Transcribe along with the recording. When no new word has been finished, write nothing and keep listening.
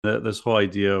This whole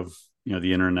idea of,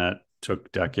 the internet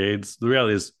took decades. The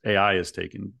reality is AI has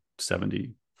taken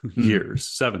 70 Mhm. years,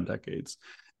 7 decades.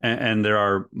 And there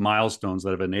are milestones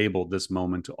that have enabled this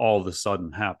moment to all of a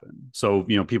sudden happen. So,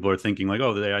 people are thinking like,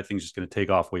 oh, the AI thing's just going to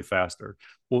take off way faster.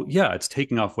 Well, yeah, it's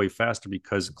taking off way faster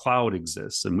because cloud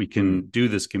exists and we Mm. can do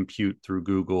this compute through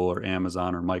Google or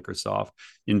Amazon or Microsoft.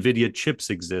 NVIDIA chips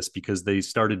exist because they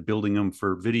started building them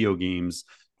for video games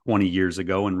 20 years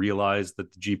ago and realized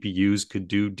that the GPUs could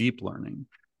do deep learning.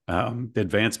 The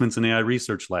advancements in AI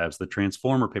research labs, the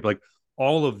transformer paper, like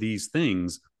all of these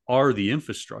things are the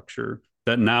infrastructure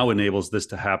that now enables this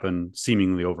to happen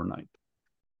seemingly overnight.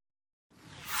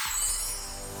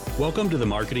 Welcome to the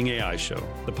Marketing AI Show,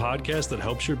 the podcast that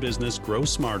helps your business grow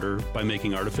smarter by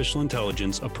making artificial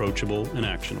intelligence approachable and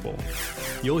actionable.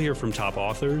 You'll hear from top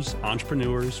authors,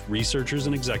 entrepreneurs, researchers,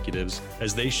 and executives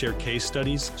as they share case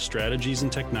studies, strategies,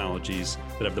 and technologies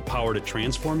that have the power to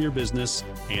transform your business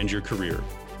and your career.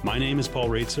 My name is Paul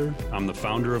Raitzer. I'm the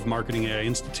founder of Marketing AI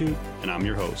Institute, and I'm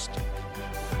your host.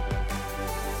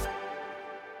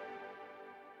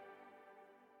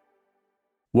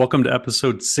 Welcome to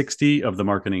episode 60 of the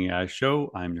Marketing AI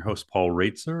Show. I'm your host, Paul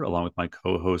Raitzer, along with my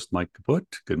co-host, Mike Kaput.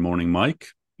 Good morning, Mike.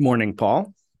 Morning,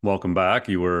 Paul. Welcome back.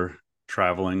 You were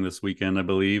traveling this weekend, I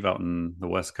believe, out in the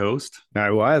West Coast. I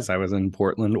was in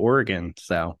Portland, Oregon.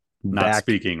 So Not back.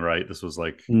 speaking, right? This was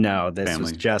like No, this was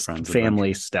family, just friends adventure.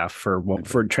 family stuff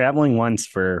for traveling once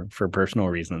for personal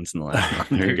reasons in the last month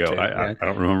There you or go. two. I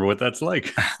don't remember what that's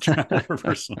like. Travel for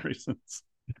personal reasons.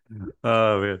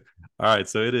 Oh, man. All right.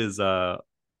 So it is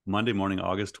Monday morning,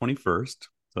 August 21st.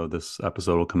 So this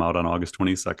episode will come out on August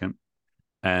 22nd.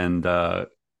 And there's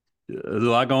a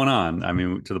lot going on. I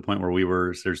mean, to the point where we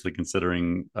were seriously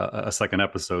considering a second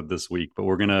episode this week, but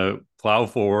we're going to plow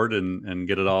forward and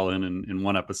get it all in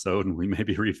one episode. And we may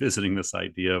be revisiting this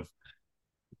idea of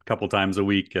a couple times a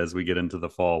week as we get into the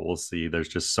fall. We'll see. There's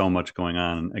just so much going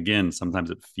on. And again,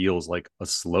 sometimes it feels like a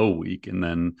slow week. And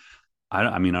then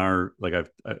I mean, I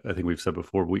think we've said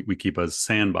before, we keep a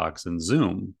sandbox in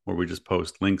Zoom where we just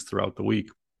post links throughout the week.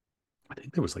 I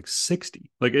think there was like 60.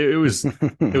 Like it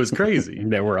was crazy.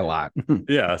 There were a lot.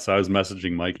 Yeah. So I was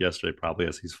messaging Mike yesterday, probably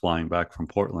as he's flying back from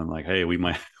Portland, like, hey, we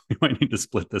might we might need to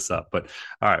split this up. But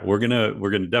all right, we're gonna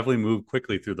definitely move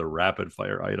quickly through the rapid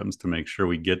fire items to make sure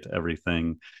we get to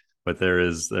everything. But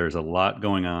there's a lot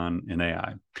going on in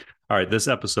AI. All right, this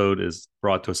episode is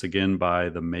brought to us again by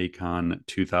the MAICON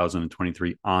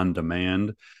 2023 On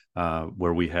Demand,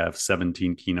 where we have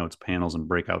 17 keynotes, panels, and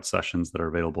breakout sessions that are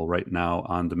available right now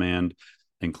on demand.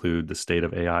 Include the State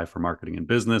of AI for Marketing and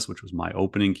Business, which was my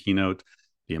opening keynote,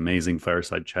 the amazing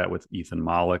fireside chat with Ethan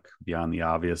Mollick, Beyond the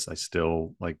Obvious. I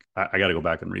still like, I got to go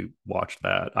back and re-watch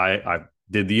that. I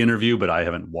did the interview, but I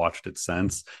haven't watched it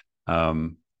since.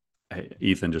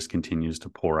 Ethan just continues to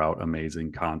pour out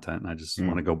amazing content. And I just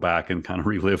want to go back and kind of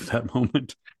relive that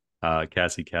moment.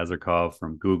 Cassie Kazarkov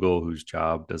from Google, whose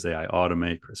job does AI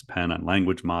automate, Chris Penn on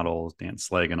language models, Dan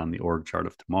Slagan on the org chart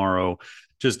of tomorrow,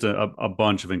 just a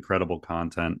bunch of incredible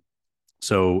content.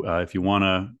 So if you want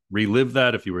to relive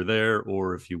that, if you were there,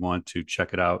 or if you want to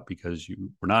check it out because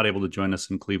you were not able to join us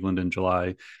in Cleveland in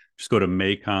July, just go to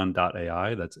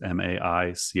maicon.ai. That's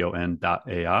maicon.ai.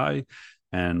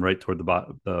 And right toward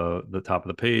the top of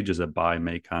the page is a Buy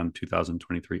MAICON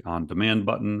 2023 On Demand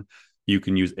button. You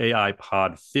can use AI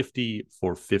Pod 50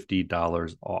 for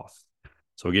 $50 off.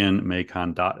 So again,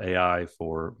 maicon.ai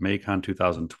for MAICON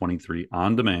 2023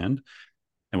 On Demand.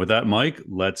 And with that, Mike,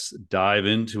 let's dive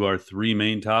into our three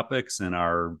main topics and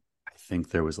I think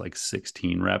there was like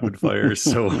 16 rapid fires.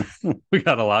 So we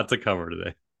got a lot to cover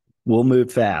today. We'll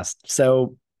move fast.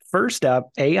 So first up,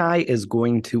 AI is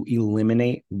going to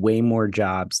eliminate way more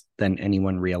jobs than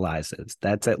anyone realizes.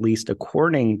 That's at least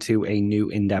according to a new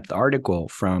in-depth article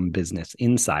from Business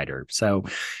Insider. So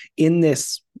in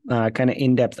this kind of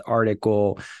in-depth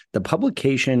article, the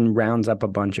publication rounds up a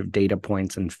bunch of data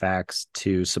points and facts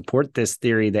to support this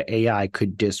theory that AI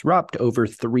could disrupt over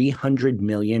 300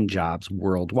 million jobs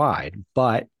worldwide.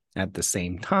 But at the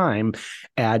same time,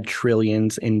 add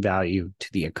trillions in value to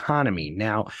the economy.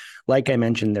 Now, like I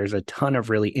mentioned, there's a ton of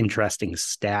really interesting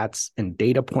stats and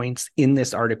data points in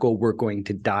this article we're going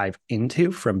to dive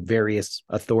into from various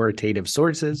authoritative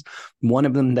sources. One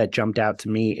of them that jumped out to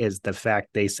me is the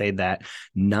fact they say that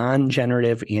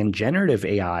non-generative and generative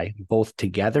AI, both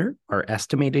together, are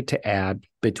estimated to add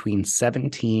between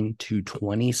 17 to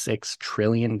 $26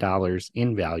 trillion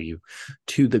in value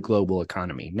to the global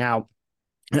economy. Now,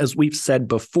 As we've said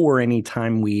before,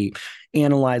 anytime we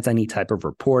analyze any type of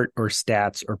report or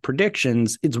stats or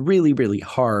predictions, it's really, really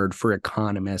hard for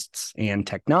economists and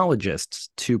technologists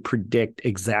to predict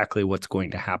exactly what's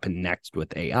going to happen next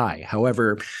with AI.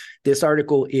 However, this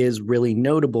article is really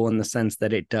notable in the sense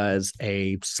that it does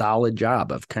a solid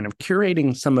job of kind of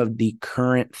curating some of the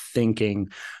current thinking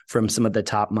from some of the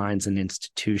top minds and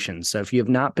institutions. So if you have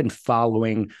not been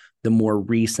following the more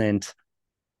recent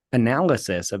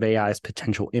analysis of AI's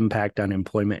potential impact on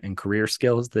employment and career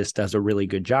skills, this does a really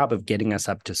good job of getting us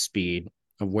up to speed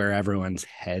of where everyone's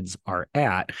heads are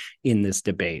at in this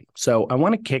debate. So I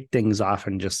want to kick things off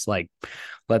and just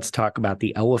let's talk about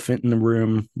the elephant in the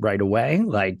room right away.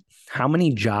 Like, how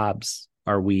many jobs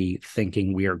are we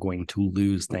thinking we are going to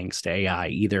lose thanks to AI,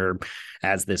 either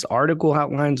as this article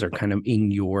outlines or kind of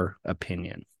in your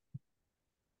opinion?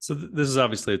 So this is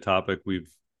obviously a topic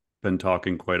we've been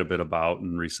talking quite a bit about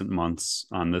in recent months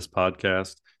on this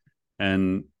podcast.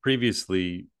 And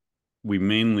previously, we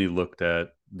mainly looked at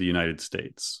the United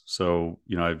States. So,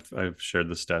 I've shared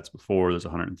the stats before. There's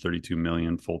 132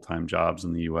 million full-time jobs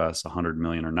in the US. 100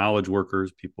 million are knowledge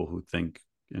workers, people who think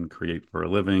and create for a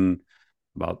living.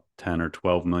 About 10 or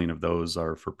 12 million of those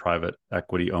are for private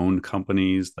equity owned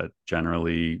companies that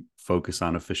generally focus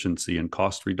on efficiency and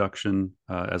cost reduction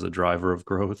as a driver of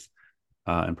growth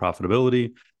and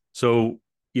profitability. So,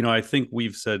 I think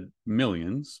we've said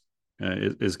millions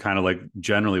is kind of like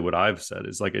generally what I've said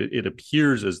is like it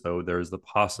appears as though there is the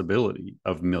possibility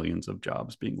of millions of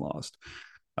jobs being lost.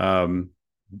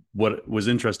 What was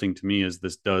interesting to me is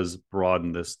this does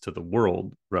broaden this to the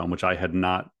world realm, which I had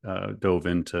not dove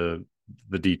into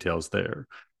the details there.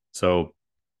 So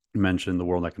you mentioned the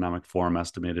World Economic Forum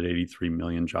estimated 83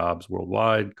 million jobs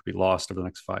worldwide could be lost over the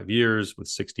next 5 years, with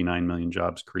 69 million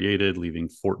jobs created, leaving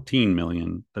 14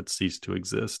 million that cease to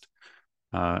exist.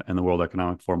 And the World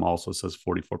Economic Forum also says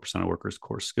 44% of workers'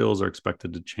 core skills are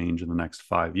expected to change in the next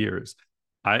 5 years.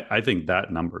 I think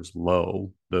that number is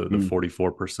low, the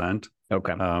 44%.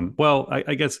 Okay.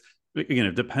 I guess, again,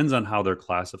 it depends on how they're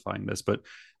classifying this. But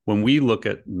when we look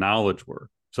at knowledge work,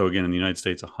 so again, in the United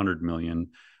States, 100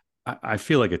 million, I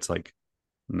feel like it's like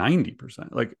 90%.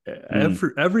 Like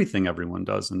everything everyone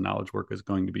does in knowledge work is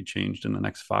going to be changed in the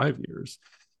next 5 years.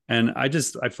 And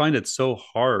I find it so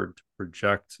hard to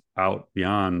project out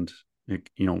beyond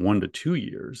 1 to 2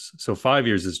 years. So 5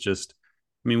 years is just,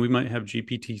 I mean, we might have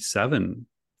GPT-7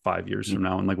 5 years from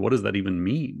now. And like, what does that even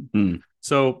mean?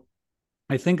 So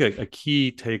I think a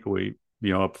key takeaway,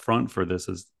 up front for this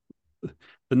is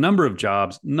the number of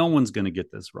jobs. No one's going to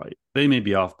get this right. They may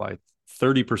be off by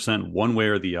 30% one way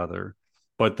or the other.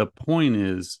 But the point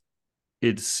is,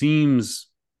 it seems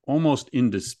almost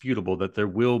indisputable that there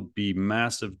will be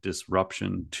massive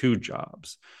disruption to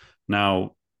jobs.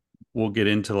 Now, we'll get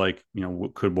into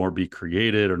what could more be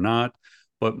created or not.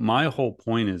 But my whole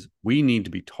point is we need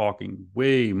to be talking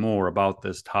way more about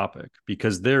this topic,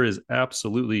 because there is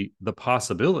absolutely the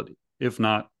possibility, if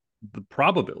not the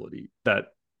probability, that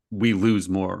we lose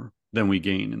more than we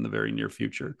gain in the very near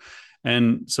future.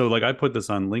 And so I put this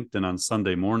on LinkedIn on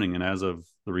Sunday morning, and as of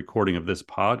the recording of this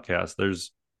podcast,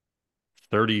 there's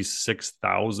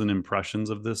 36,000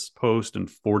 impressions of this post and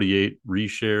 48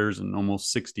 reshares and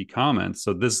almost 60 comments.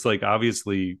 So this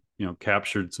obviously,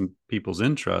 captured some people's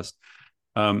interest.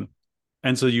 And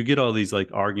so you get all these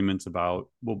arguments about,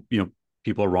 well,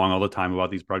 people are wrong all the time about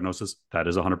these prognosis. That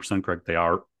is 100% correct. They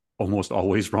are almost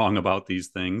always wrong about these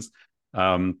things.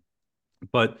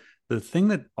 But the thing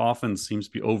that often seems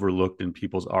to be overlooked in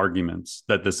people's arguments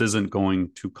that this isn't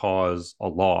going to cause a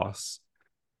loss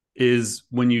is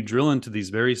when you drill into these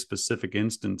very specific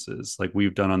instances, like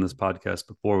we've done on this podcast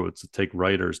before, to take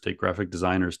writers, take graphic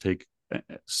designers, take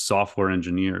software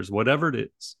engineers, whatever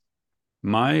it is.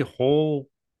 My whole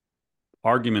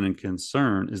argument and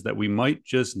concern is that we might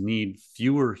just need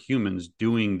fewer humans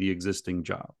doing the existing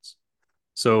jobs.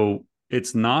 So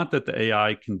it's not that the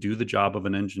AI can do the job of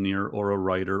an engineer or a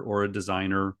writer or a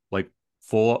designer, like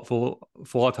full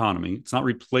autonomy. It's not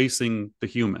replacing the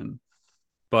human.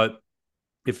 But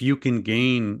if you can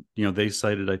gain, they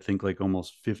cited, I think,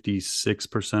 almost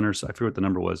 56% or so, I forget what the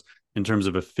number was, in terms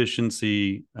of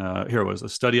efficiency. Here it was. A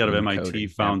study out of MIT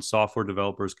found software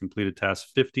developers completed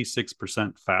tasks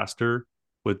 56% faster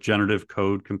with generative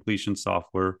code completion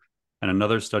software. And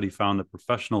another study found that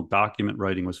professional document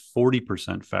writing was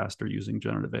 40% faster using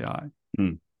generative AI.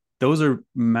 Those are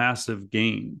massive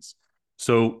gains.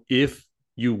 So if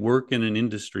you work in an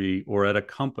industry or at a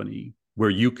company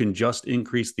where you can just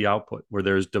increase the output, where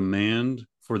there's demand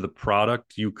for the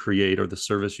product you create or the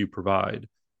service you provide,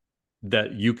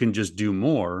 that you can just do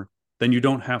more, then you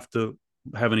don't have to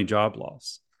have any job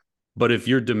loss. But if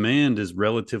your demand is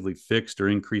relatively fixed or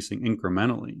increasing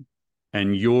incrementally,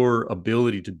 and your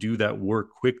ability to do that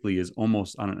work quickly is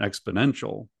almost on an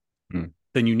exponential, Mm.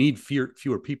 then you need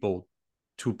fewer people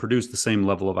to produce the same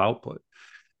level of output.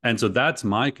 And so that's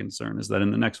my concern, is that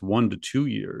in the next 1 to 2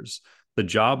 years, the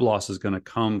job loss is going to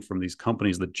come from these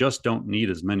companies that just don't need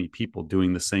as many people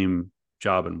doing the same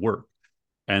job and work.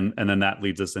 And then that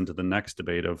leads us into the next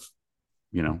debate of,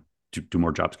 do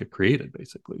more jobs get created,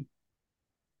 basically?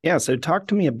 Yeah, so talk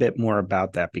to me a bit more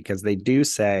about that because they do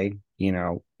say,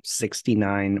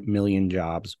 69 million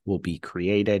jobs will be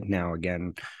created. Now,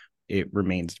 again, it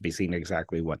remains to be seen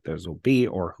exactly what those will be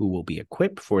or who will be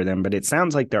equipped for them. But it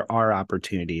sounds like there are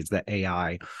opportunities that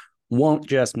AI won't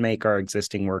just make our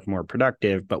existing work more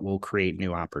productive, but will create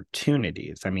new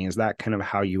opportunities. I mean, is that kind of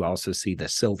how you also see the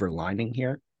silver lining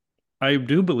here? I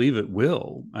do believe it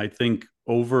will. I think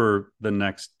over the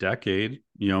next decade,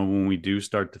 when we do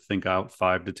start to think out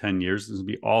 5 to 10 years, there's going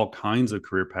to be all kinds of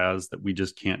career paths that we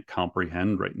just can't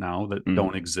comprehend right now, that Mm.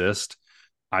 don't exist.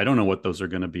 I don't know what those are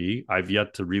going to be. I've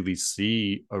yet to really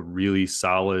see a really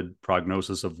solid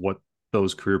prognosis of what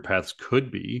those career paths could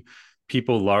be.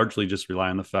 People largely just rely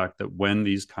on the fact that when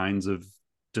these kinds of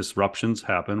disruptions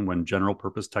happen, when general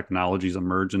purpose technologies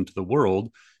emerge into the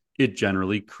world, it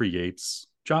generally creates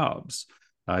jobs.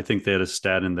 I think they had a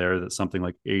stat in there that something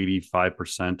like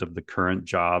 85% of the current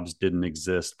jobs didn't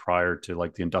exist prior to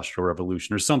like the Industrial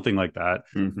Revolution or something like that,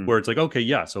 Mm-hmm. where it's like, okay,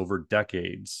 yes, over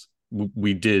decades,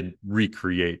 we did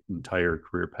recreate entire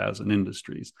career paths and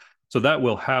industries. So that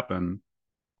will happen.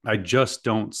 I just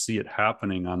don't see it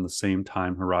happening on the same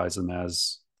time horizon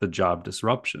as the job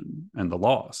disruption and the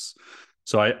loss.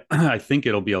 So I think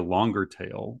it'll be a longer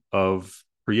tail of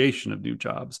creation of new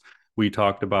jobs. We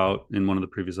talked about in one of the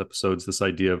previous episodes this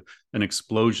idea of an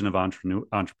explosion of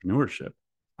entrepreneurship.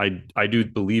 I do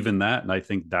believe in that, and I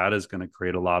think that is going to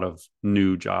create a lot of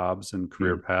new jobs and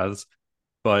career Mm. paths.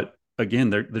 But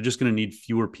again, they're just going to need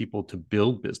fewer people to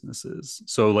build businesses.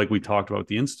 So like we talked about with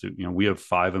the institute, we have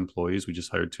 5 employees. We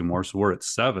just hired 2 more, so we're at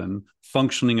 7,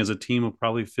 functioning as a team of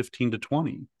probably 15 to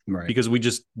 20, Right. because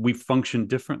we function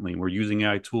differently. We're using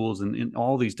AI tools in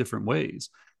all these different ways.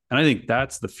 And I think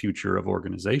that's the future of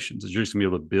organizations, is you're just gonna be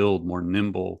able to build more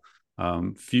nimble,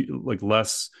 like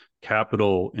less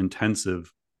capital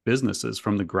intensive businesses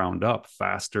from the ground up,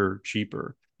 faster,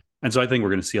 cheaper. And so I think we're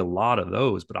going to see a lot of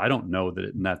those, but I don't know that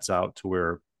it nets out to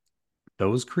where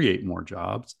those create more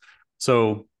jobs.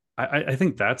 So I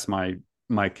think that's my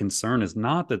concern, is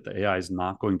not that the AI is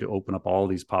not going to open up all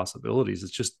these possibilities.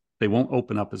 It's just they won't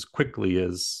open up as quickly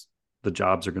as the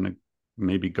jobs are going to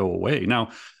maybe go away.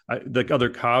 Now, the other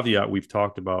caveat we've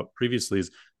talked about previously is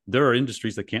there are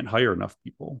industries that can't hire enough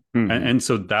people. And, Mm-hmm. and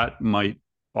so that might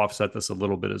offset this a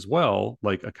little bit as well,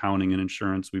 like accounting and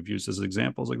insurance we've used as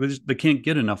examples. Like they can't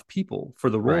get enough people for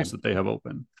the Right. roles that they have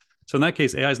open. So in that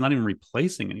case, AI is not even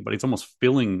replacing anybody. It's almost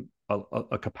filling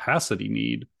a capacity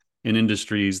need in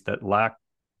industries that lack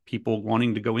people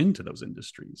wanting to go into those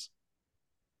industries.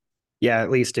 Yeah, at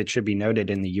least it should be noted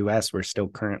in the US, we're still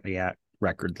currently at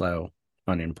record low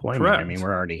unemployment. I mean, Correct.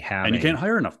 we're already And you can't having,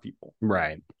 hire enough people.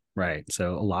 right, right.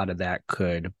 So a lot of that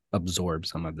could absorb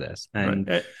some of this. Right.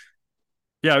 And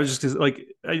Yeah, I was just like,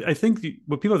 I think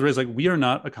what people have raised, like, we are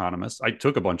not economists. I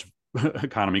took a bunch of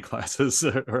economy classes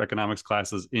or economics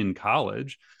classes in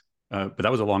college, but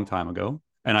that was a long time ago.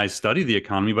 And I studied the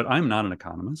economy, but I'm not an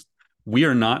economist. We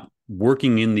are not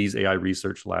working in these AI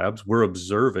research labs. We're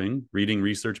observing, reading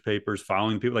research papers,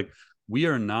 following people. Like, we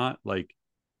are not like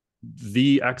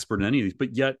the expert in any of these.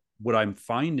 But yet, what I'm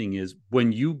finding is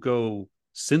when you go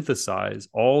synthesize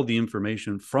all the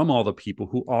information from all the people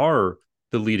who are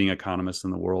the leading economists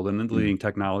in the world and the mm, leading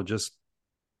technologists,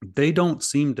 they don't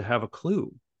seem to have a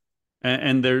clue.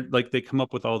 And they're like, they come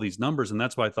up with all these numbers. And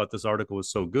that's why I thought this article was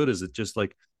so good, is it just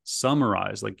like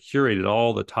summarized, like curated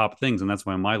all the top things. And that's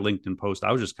why in my LinkedIn post,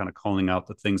 I was just kind of calling out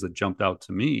the things that jumped out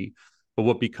to me. But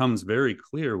what becomes very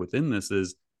clear within this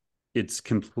is it's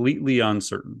completely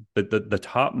uncertain that the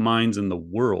top minds in the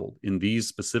world in these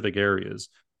specific areas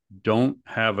don't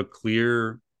have a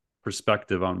clear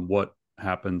perspective on what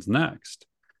happens next.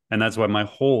 And that's why my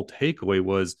whole takeaway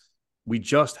was, we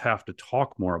just have to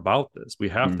talk more about this. We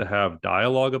have mm, to have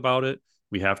dialogue about it.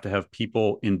 We have to have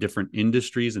people in different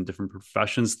industries and different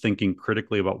professions thinking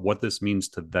critically about what this means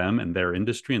to them and their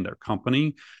industry and their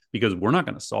company, because we're not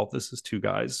going to solve this as 2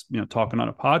 guys, talking on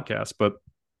a podcast. But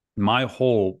my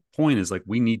whole point is, like,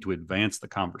 we need to advance the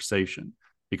conversation,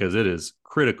 because it is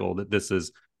critical that this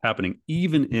is happening,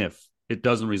 even if it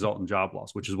doesn't result in job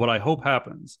loss, which is what I hope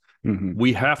happens. mm-hmm.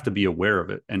 We have to be aware of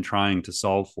it and trying to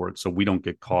solve for it, so we don't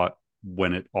get caught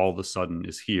when it all of a sudden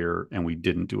is here and we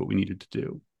didn't do what we needed to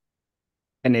do.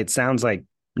 And it sounds like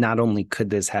not only could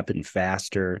this happen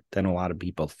faster than a lot of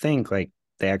people think, like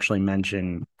they actually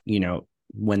mention,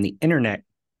 when the internet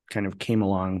kind of came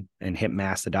along and hit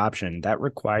mass adoption, that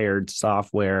required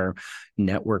software,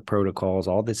 network protocols,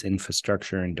 all this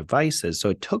infrastructure and devices. So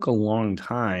it took a long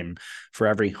time for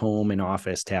every home and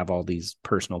office to have all these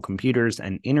personal computers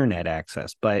and internet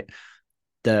access. But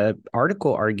the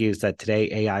article argues that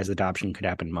today AI's adoption could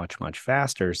happen much, much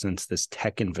faster since this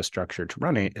tech infrastructure to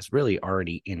run it is really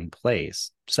already in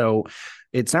place. So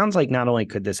it sounds like not only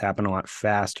could this happen a lot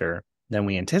faster than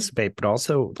we anticipate, but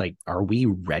also like, are we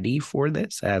ready for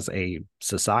this as a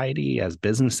society, as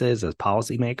businesses, as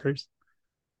policymakers?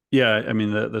 Yeah, I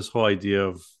mean, this whole idea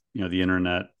of the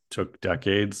internet took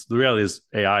decades. The reality is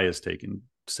AI has taken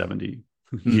 70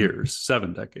 Mm, years,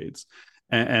 7 decades.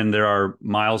 And there are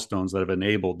milestones that have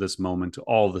enabled this moment to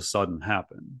all of a sudden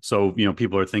happen. So,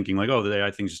 people are thinking like, oh, the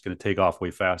AI thing's just going to take off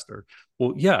way faster.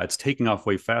 Well, yeah, it's taking off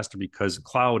way faster because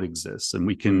cloud exists and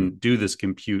we mm, can do this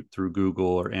compute through Google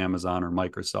or Amazon or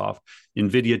Microsoft.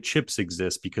 NVIDIA chips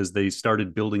exist because they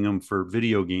started building them for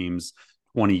video games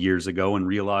 20 years ago and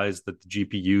realized that the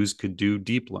GPUs could do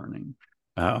deep learning.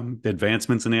 The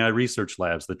advancements in AI research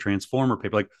labs, the transformer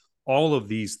paper, like all of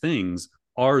these things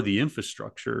are the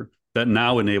infrastructure that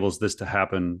now enables this to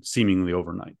happen seemingly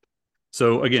overnight.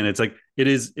 So again,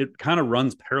 it kind of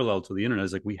runs parallel to the internet.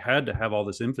 It's like we had to have all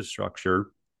this infrastructure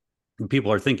and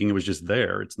people are thinking it was just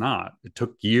there. It's not. It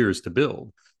took years to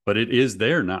build, but it is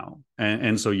there now.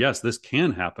 And so, yes, this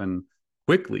can happen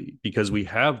quickly because we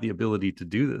have the ability to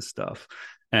do this stuff.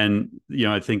 And,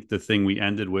 I think the thing we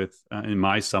ended with in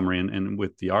my summary and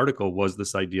with the article was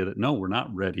this idea that no, we're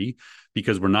not ready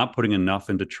because we're not putting enough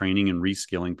into training and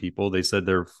reskilling people. They said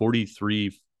there are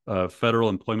 43 federal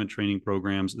employment training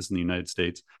programs, this is in the United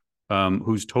States,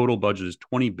 whose total budget is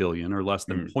 20 billion or less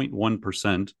than mm.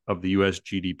 0.1% of the US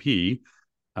GDP.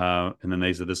 And then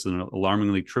they said this is an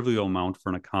alarmingly trivial amount for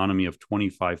an economy of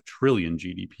 25 trillion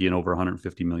GDP and over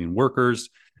 150 million workers.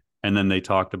 And then they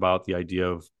talked about the idea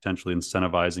of potentially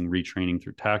incentivizing retraining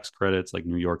through tax credits like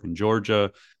New York and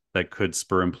Georgia that could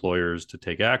spur employers to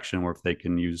take action, or if they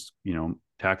can use,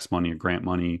 tax money or grant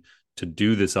money to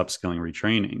do this upskilling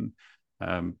retraining.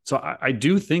 So I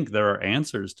do think there are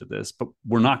answers to this, but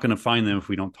we're not going to find them if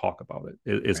we don't talk about it.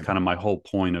 It's Right. kind of my whole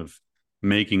point of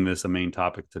making this a main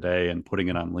topic today and putting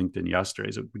it on LinkedIn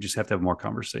yesterday. So we just have to have more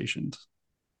conversations.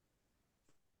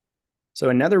 So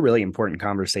another really important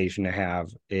conversation to have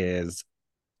is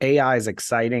AI's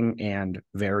exciting and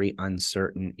very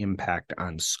uncertain impact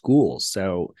on schools.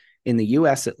 So, in the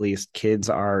US, at least, kids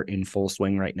are in full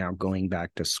swing right now, going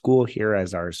back to school here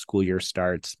as our school year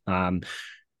starts.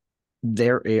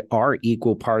 There are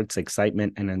equal parts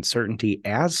excitement and uncertainty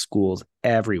as schools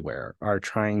everywhere are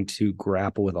trying to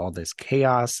grapple with all this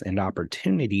chaos and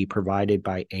opportunity provided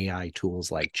by AI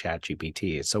tools like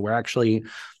ChatGPT. So, we're actually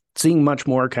seeing much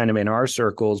more kind of in our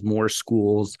circles, more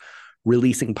schools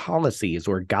releasing policies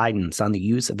or guidance on the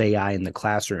use of AI in the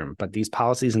classroom. But these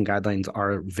policies and guidelines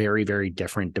are very, very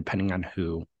different depending on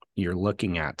who you're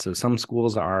looking at. So some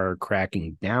schools are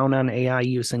cracking down on AI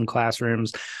use in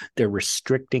classrooms. They're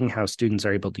restricting how students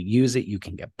are able to use it. You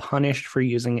can get punished for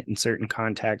using it in certain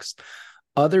contexts.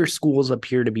 Other schools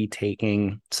appear to be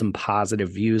taking some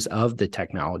positive views of the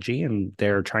technology, and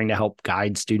they're trying to help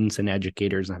guide students and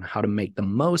educators on how to make the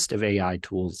most of AI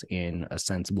tools in a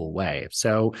sensible way.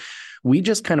 So, we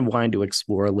just kind of wanted to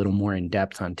explore a little more in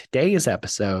depth on today's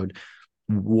episode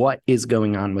what is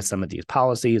going on with some of these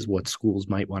policies, what schools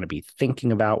might want to be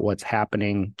thinking about, what's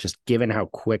happening, just given how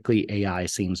quickly AI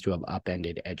seems to have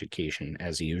upended education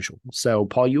as usual. So,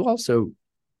 Paul, you also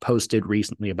posted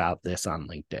recently about this on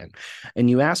LinkedIn, and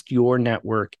you asked your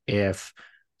network if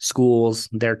schools,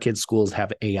 their kids' schools,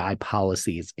 have AI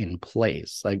policies in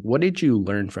place. Like, what did you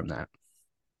learn from that?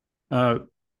 Uh,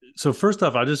 so first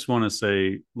off, I just want to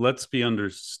say, let's be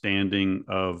understanding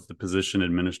of the position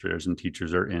administrators and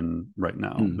teachers are in right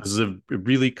now. Mm, This is a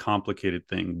really complicated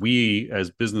thing. We, as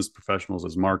business professionals,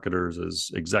 as marketers, as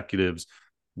executives,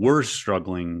 we're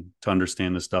struggling to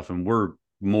understand this stuff and we're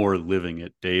more living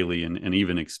it daily and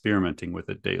even experimenting with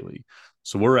it daily.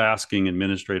 So we're asking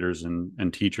administrators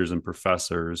and teachers and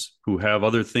professors who have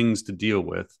other things to deal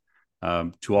with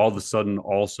to all of a sudden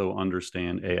also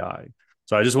understand AI.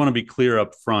 So I just want to be clear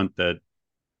up front that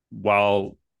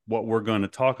while what we're going to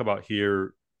talk about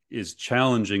here is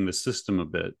challenging the system a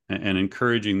bit and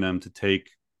encouraging them to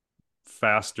take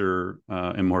faster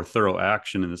and more thorough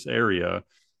action in this area,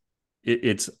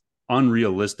 it's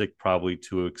unrealistic probably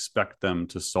to expect them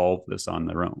to solve this on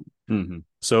their own. mm-hmm,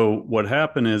 So what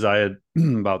happened is I had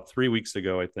about 3 weeks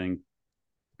ago, I think,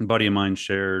 a buddy of mine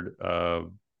shared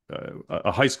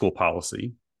a high school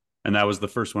policy, and that was the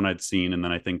first one I'd seen. And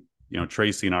then I think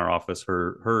Tracy in our office,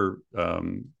 her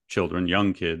children,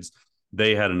 young kids,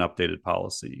 they had an updated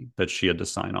policy that she had to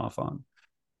sign off on.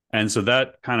 And so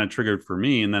that kind of triggered for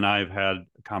me. And then I've had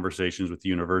conversations with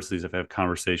universities. I've had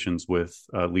conversations with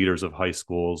leaders of high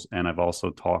schools, and I've also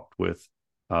talked with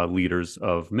leaders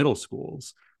of middle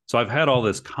schools. So I've had all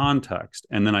this context.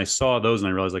 And then I saw those and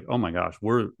I realized, like, oh my gosh,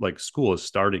 we're like, school is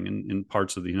starting in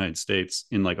parts of the United States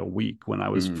in like a week when I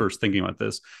was first thinking about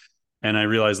this. And I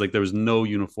realized like there was no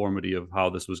uniformity of how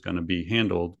this was going to be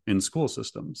handled in school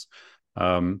systems.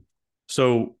 Um,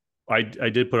 so I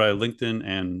did put it on LinkedIn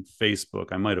and Facebook.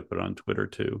 I might have put it on Twitter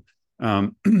too.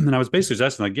 And I was basically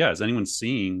just asking, like, yeah, is anyone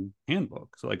seeing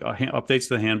handbooks, like updates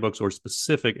to the handbooks or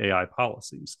specific AI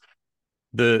policies?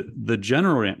 The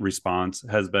general response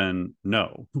has been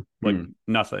no, like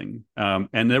nothing.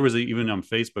 And there was even on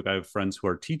Facebook, I have friends who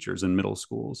are teachers in middle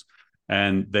schools,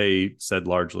 and they said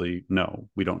largely, no,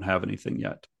 we don't have anything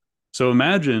yet. So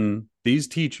imagine these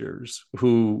teachers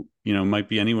who might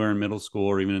be anywhere in middle school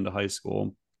or even into high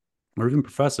school, or even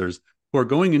professors who are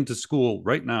going into school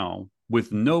right now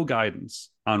with no guidance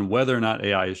on whether or not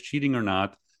AI is cheating or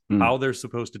not, how they're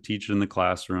supposed to teach it in the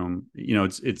classroom.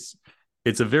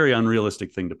 It's a very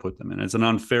unrealistic thing to put them in. It's an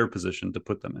unfair position to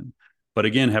put them in. But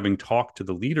again, having talked to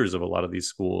the leaders of a lot of these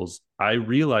schools, I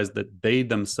realized that they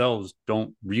themselves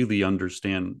don't really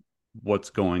understand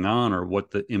what's going on or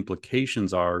what the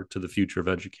implications are to the future of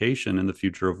education and the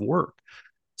future of work.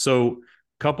 So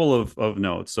couple of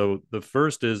notes. So the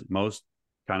first is most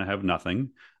kind of have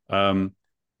nothing.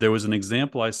 There was an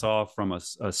example I saw from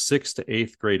a sixth to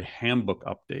eighth grade handbook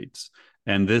updates.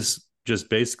 And this just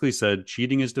basically said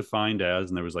cheating is defined as,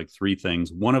 and there was like three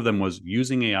things. One of them was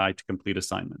using AI to complete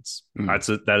assignments. That's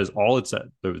it. That is all it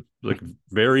said. It was like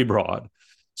very broad.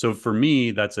 So for me,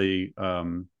 that's a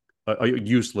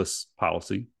useless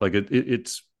policy. Like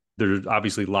it's there's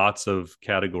obviously lots of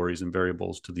categories and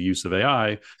variables to the use of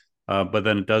AI. But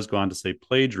then it does go on to say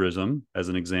plagiarism, as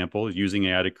an example, using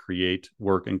AI to create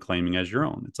work and claiming as your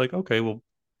own. It's like, okay, well,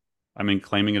 I mean,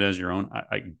 claiming it as your own,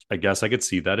 I guess I could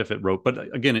see that if it wrote,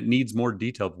 but again, it needs more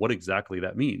detail of what exactly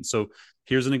that means. So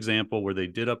here's an example where they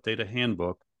did update a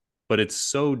handbook, but it's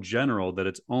so general that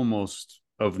it's almost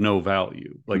of no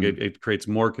value. Like it creates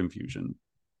more confusion.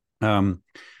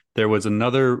 There was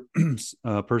another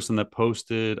person that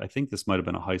posted, I think this might have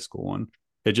been a high school one.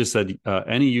 It just said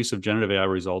any use of generative AI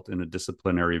result in a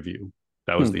disciplinary review.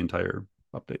 That was the entire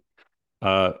update.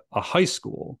 A high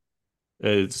school,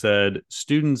 it said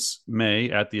students may,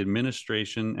 at the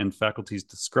administration and faculty's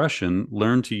discretion,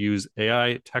 learn to use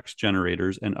AI text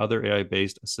generators and other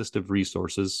AI-based assistive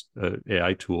resources,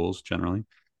 AI tools generally,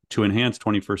 to enhance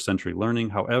 21st century learning.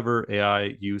 However,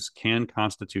 AI use can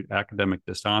constitute academic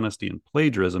dishonesty and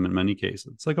plagiarism in many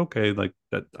cases. It's like, okay, like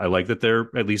that. I like that they're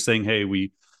at least saying, hey,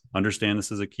 we understand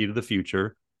this is a key to the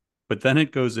future. But then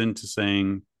it goes into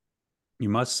saying you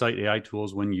must cite AI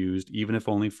tools when used, even if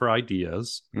only for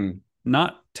ideas.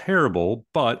 Not terrible,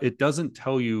 but it doesn't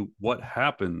tell you what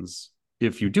happens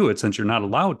if you do it, since you're not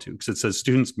allowed to, because it says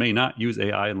students may not use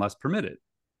AI unless permitted.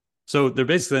 So they're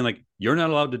basically saying, like, you're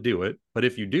not allowed to do it, but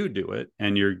if you do it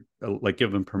and you're like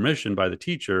given permission by the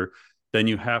teacher, then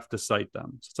you have to cite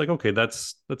them. So it's like, okay,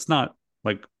 that's not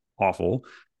like awful.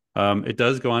 It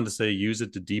does go on to say use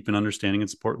it to deepen understanding and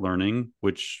support learning,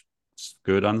 which is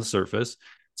good on the surface.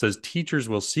 It says teachers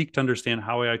will seek to understand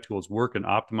how AI tools work and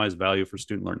optimize value for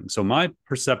student learning. So my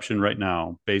perception right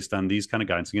now, based on these kind of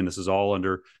guidance, again, this is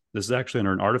actually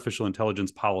under an artificial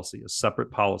intelligence policy, a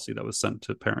separate policy that was sent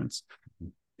to parents,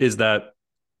 is that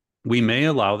we may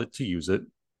allow it to use it,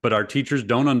 but our teachers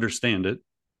don't understand it.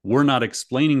 We're not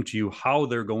explaining to you how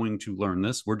they're going to learn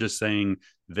this. We're just saying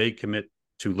they commit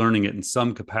to learning it in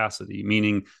some capacity,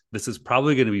 meaning this is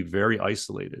probably going to be very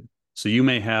isolated. So you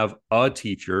may have a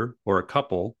teacher or a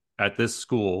couple at this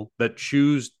school that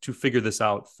choose to figure this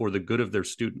out for the good of their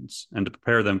students and to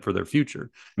prepare them for their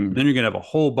future. Then you're going to have a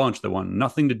whole bunch that want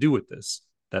nothing to do with this,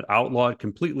 that outlaw it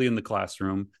completely in the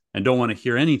classroom and don't want to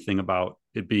hear anything about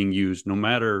it being used, no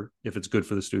matter if it's good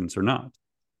for the students or not.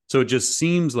 So it just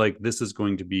seems like this is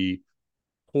going to be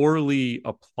poorly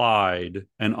applied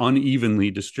and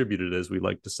unevenly distributed, as we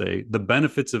like to say. The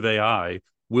benefits of AI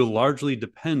will largely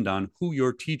depend on who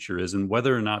your teacher is and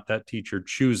whether or not that teacher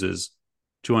chooses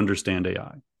to understand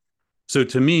AI. So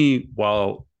to me,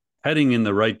 while heading in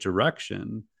the right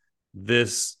direction,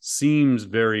 this seems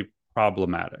very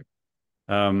problematic.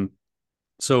 And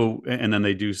then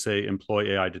they do say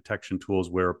employ AI detection tools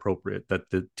where appropriate, that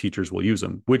the teachers will use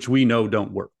them, which we know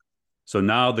don't work. So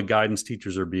now the guidance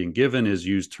teachers are being given is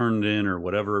use Turnitin or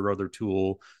whatever other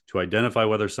tool to identify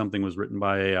whether something was written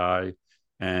by AI.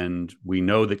 And we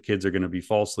know that kids are going to be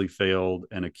falsely failed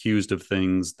and accused of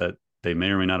things that they may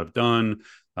or may not have done,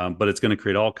 but it's going to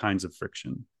create all kinds of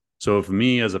friction. So if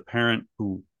me as a parent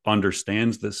who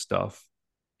understands this stuff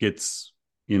gets,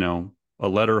 a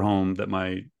letter home that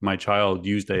my child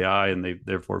used AI and they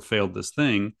therefore failed this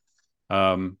thing,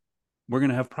 um, we're going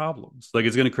to have problems. Like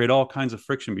it's going to create all kinds of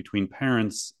friction between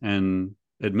parents and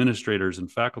administrators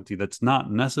and faculty that's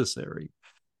not necessary.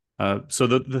 So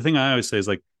the thing I always say is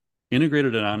like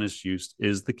integrated and honest use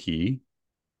is the key.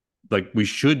 Like we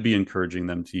should be encouraging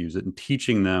them to use it and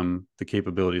teaching them the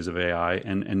capabilities of AI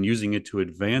and using it to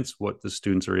advance what the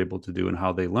students are able to do and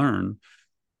how they learn.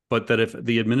 But that if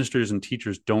the administrators and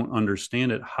teachers don't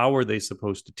understand it, how are they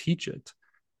supposed to teach it?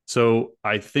 So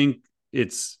I think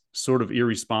it's sort of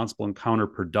irresponsible and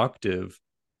counterproductive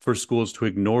for schools to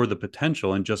ignore the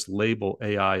potential and just label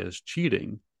AI as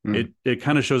cheating. It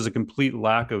kind of shows a complete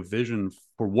lack of vision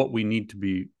for what we need to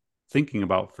be thinking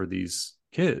about for these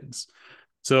kids.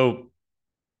 So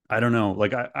I don't know.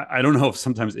 Like I don't know if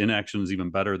sometimes inaction is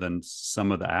even better than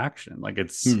some of the action. Like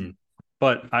it's Hmm.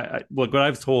 but what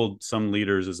I've told some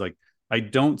leaders is like I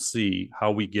don't see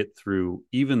how we get through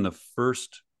even the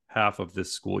first half of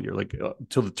this school year, like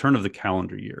till the turn of the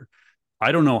calendar year.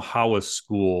 I don't know how a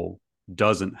school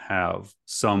doesn't have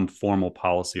some formal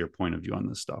policy or point of view on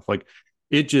this stuff. Like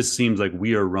it just seems like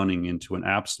we are running into an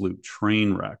absolute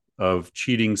train wreck of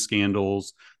cheating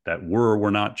scandals that were or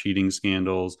were not cheating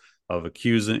scandals, of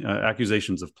accusing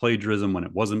accusations of plagiarism when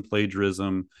it wasn't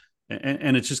plagiarism,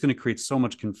 and it's just going to create so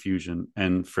much confusion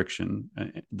and friction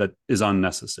that is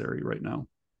unnecessary right now.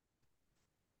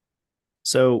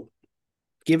 So,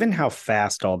 given how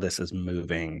fast all this is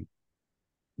moving,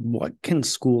 what can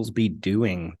schools be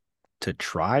doing to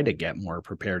try to get more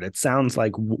prepared? It sounds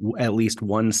like at least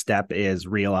one step is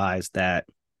realize that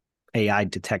AI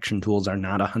detection tools are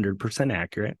not 100%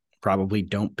 accurate. Probably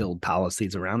don't build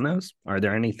policies around those. Are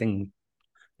there anything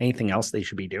else they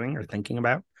should be doing or thinking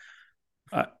about?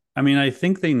 I mean, I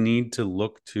think they need to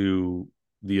look to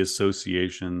the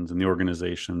associations and the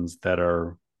organizations that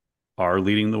are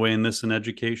leading the way in this in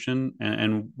education,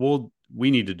 and we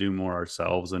need to do more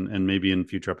ourselves, and maybe in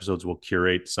future episodes we'll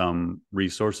curate some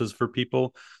resources for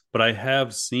people. But I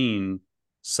have seen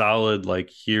solid, like,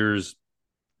 here's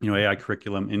AI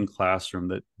curriculum in classroom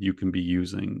that you can be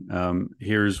using.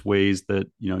 Here's ways that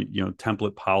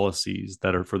template policies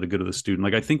that are for the good of the student.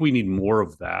 Like I think we need more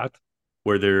of that,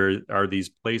 where there are these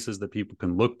places that people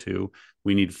can look to.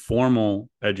 We need formal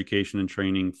education and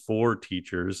training for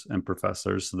teachers and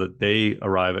professors so that they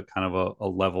arrive at kind of a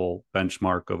level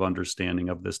benchmark of understanding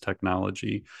of this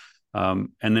technology.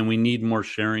 And then we need more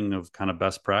sharing of kind of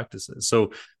best practices.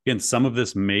 So again, some of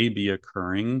this may be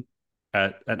occurring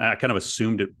and I kind of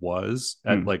assumed it was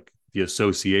at like the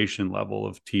association level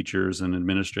of teachers and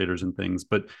administrators and things.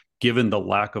 But given the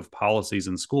lack of policies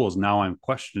in schools, now I'm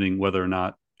questioning whether or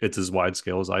not it's as wide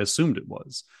scale as I assumed it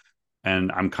was.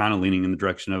 And I'm kind of leaning in the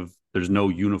direction of there's no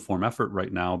uniform effort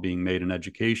right now being made in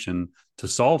education to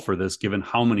solve for this, given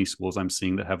how many schools I'm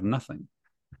seeing that have nothing.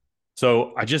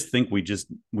 So I just think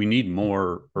we need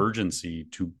more urgency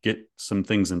to get some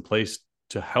things in place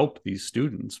to help these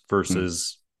students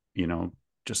versus,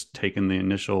 just taking the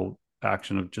initial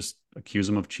action of just accuse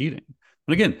them of cheating.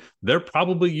 And again, they're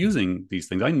probably using these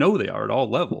things. I know they are at all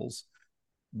levels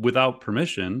without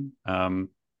permission. And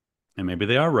maybe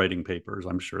they are writing papers.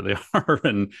 I'm sure they are,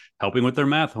 and helping with their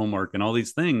math homework and all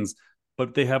these things,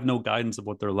 but they have no guidance of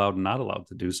what they're allowed and not allowed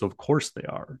to do. So of course they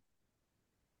are.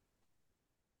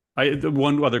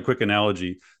 One other quick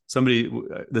analogy.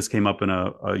 This came up in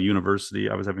a university.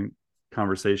 I was having a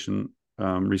conversation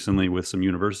recently with some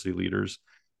university leaders,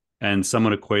 and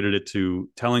someone equated it to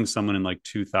telling someone in like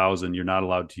 2000 you're not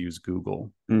allowed to use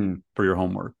Google for your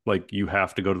homework. Like you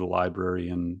have to go to the library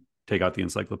and take out the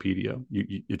encyclopedia.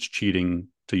 It's cheating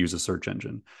to use a search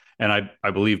engine. And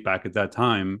I believe back at that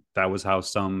time that was how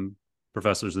some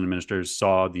professors and administrators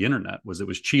saw the internet, was it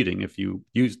was cheating if you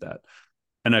used that.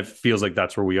 And it feels like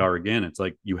that's where we are again. It's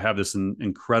like you have this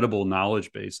incredible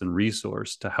knowledge base and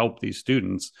resource to help these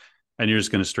students, and you're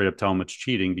just going to straight up tell them it's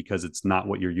cheating because it's not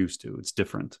what you're used to. It's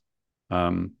different.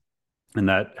 And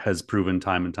that has proven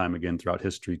time and time again throughout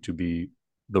history to be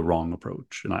the wrong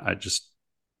approach. And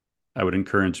I would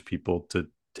encourage people to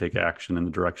take action in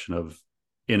the direction of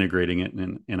integrating it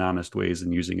in honest ways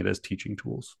and using it as teaching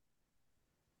tools.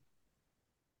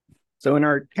 So, in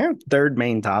our kind of third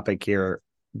main topic here,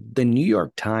 the New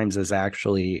York Times is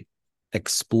actually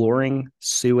exploring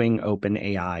suing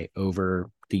OpenAI over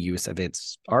the use of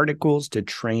its articles to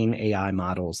train AI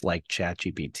models like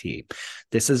ChatGPT.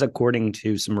 This is according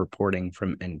to some reporting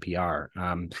from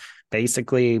NPR.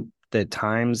 Basically, the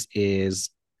Times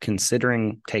is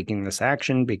considering taking this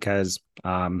action because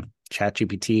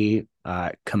ChatGPT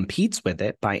competes with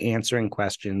it by answering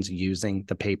questions using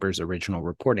the paper's original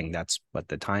reporting. That's what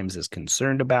the Times is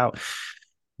concerned about.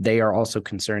 They are also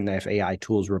concerned that if AI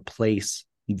tools replace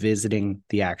visiting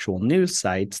the actual news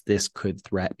sites, this could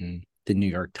threaten the New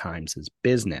York Times'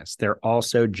 business. They're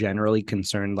also generally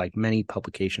concerned, like many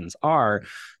publications are,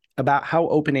 about how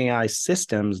OpenAI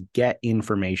systems get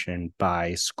information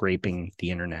by scraping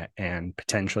the internet and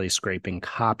potentially scraping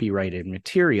copyrighted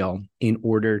material in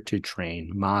order to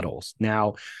train models.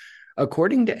 Now,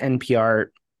 according to NPR,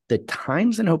 the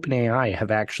Times and OpenAI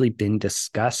have actually been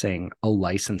discussing a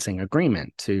licensing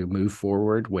agreement to move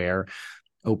forward where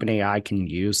OpenAI can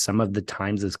use some of the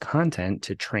Times' content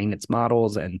to train its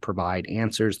models and provide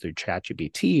answers through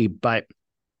ChatGPT, but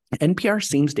NPR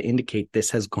seems to indicate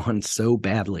this has gone so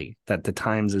badly that the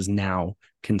Times is now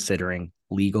considering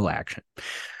legal action.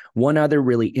 One other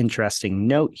really interesting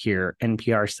note here,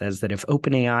 NPR says that if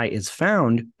OpenAI is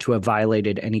found to have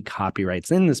violated any copyrights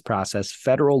in this process,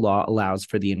 federal law allows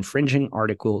for the infringing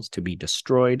articles to be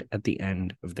destroyed at the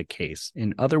end of the case.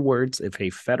 In other words, if a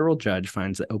federal judge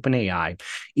finds that OpenAI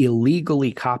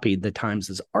illegally copied the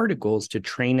Times' articles to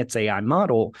train its AI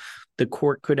model, the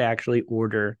court could actually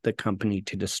order the company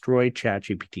to destroy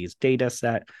ChatGPT's data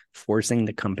set, forcing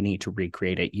the company to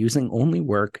recreate it using only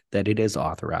work that it is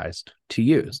authorized to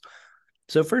use.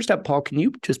 So first up, Paul, can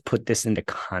you just put this into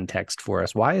context for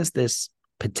us? Why is this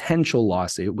potential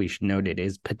lawsuit? We should note it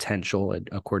is potential,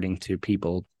 according to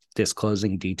people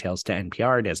disclosing details to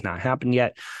NPR. It has not happened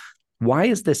yet. Why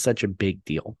is this such a big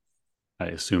deal? I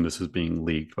assume this is being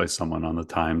leaked by someone on the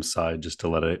Times side just to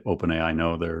let OpenAI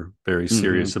know they're very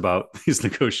serious about these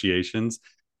negotiations.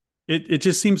 It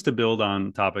just seems to build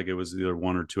on topic. It was either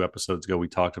one or two episodes ago we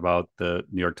talked about the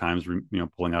New York Times,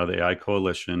 pulling out of the AI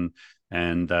coalition,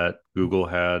 and that Google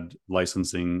had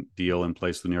licensing deal in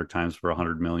place with the New York Times for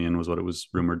 100 million was what it was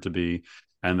rumored to be,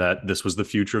 and that this was the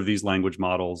future of these language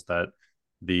models. That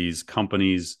these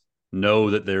companies know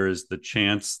that there is the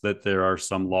chance that there are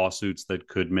some lawsuits that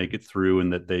could make it through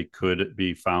and that they could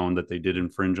be found that they did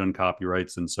infringe on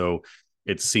copyrights. And so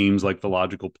it seems like the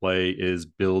logical play is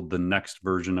build the next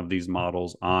version of these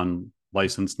models on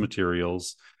licensed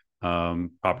materials,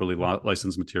 properly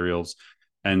licensed materials.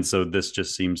 And so this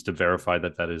just seems to verify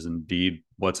that that is indeed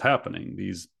what's happening.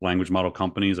 These language model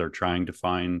companies are trying to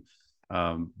find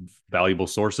valuable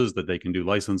sources that they can do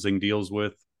licensing deals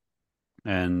with,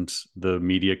 and the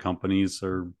media companies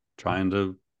are trying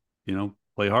to,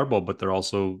 play hardball, but they're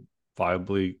also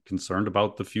viably concerned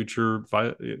about the future,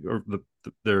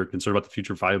 they're concerned about the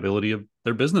future viability of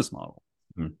their business model.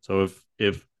 Mm-hmm. So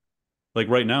if like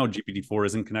right now, GPT-4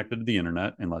 isn't connected to the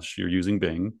internet unless you're using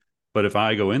Bing. But if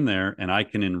I go in there and I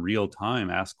can in real time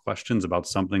ask questions about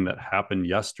something that happened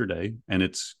yesterday, and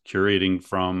it's curating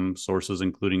from sources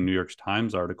including New York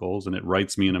Times articles, and it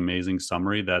writes me an amazing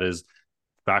summary that is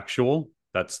factual,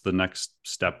 that's the next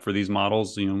step for these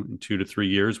models, in 2 to 3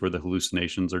 years, where the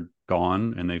hallucinations are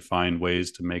gone and they find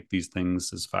ways to make these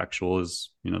things as factual as,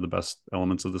 the best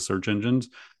elements of the search engines.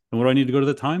 And what do I need to go to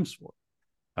the Times for?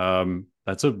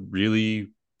 That's a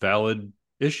really valid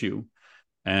issue.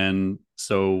 And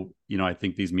so, I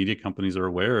think these media companies are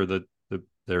aware that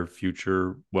their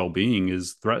future well-being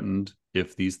is threatened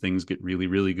if these things get really,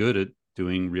 really good at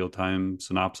doing real-time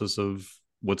synopsis of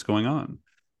what's going on.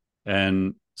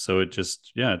 And so it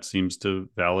just, it seems to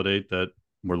validate that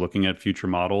we're looking at future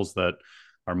models that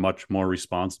are much more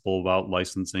responsible about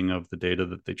licensing of the data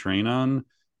that they train on.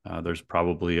 There's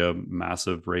probably a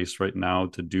massive race right now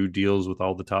to do deals with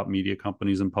all the top media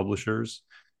companies and publishers.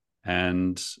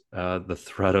 And the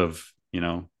threat of,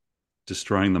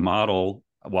 destroying the model,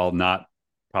 while not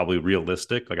probably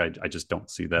realistic, like I just don't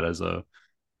see that as an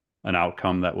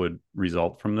outcome that would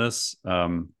result from this.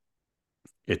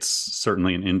 It's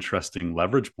certainly an interesting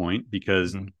leverage point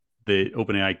because the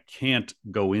OpenAI can't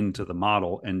go into the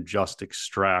model and just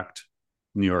extract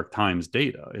New York Times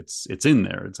data. It's in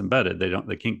there, it's embedded.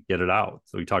 They can't get it out.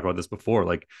 So we talked about this before,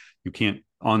 like you can't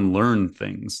unlearn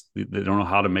things. They don't know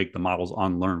how to make the models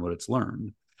unlearn what it's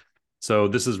learned. So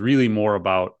this is really more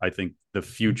about, I think, the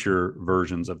future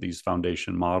versions of these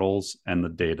foundation models and the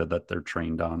data that they're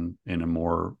trained on in a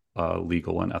more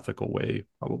legal and ethical way,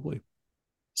 probably.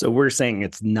 So we're saying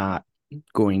it's not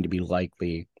going to be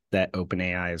likely that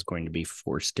OpenAI is going to be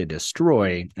forced to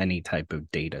destroy any type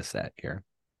of data set here.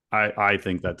 I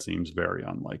think that seems very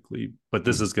unlikely, but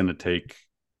this is going to take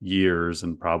years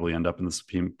and probably end up in the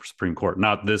Supreme Court.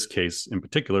 Not this case in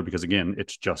particular, because again,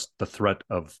 it's just the threat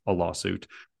of a lawsuit,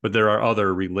 but there are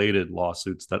other related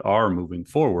lawsuits that are moving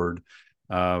forward.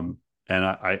 And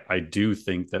I do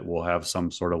think that we'll have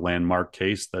some sort of landmark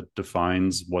case that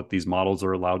defines what these models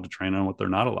are allowed to train on, what they're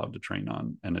not allowed to train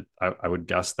on. And I would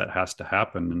guess that has to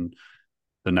happen in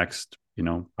the next,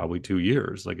 probably 2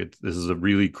 years. This is a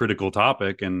really critical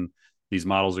topic, and these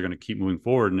models are going to keep moving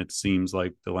forward. And it seems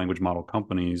like the language model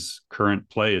companies' current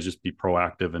play is just be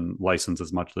proactive and license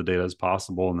as much of the data as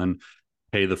possible, and then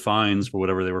pay the fines for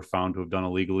whatever they were found to have done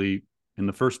illegally in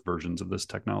the first versions of this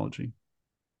technology.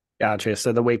 Gotcha.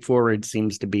 So the way forward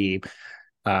seems to be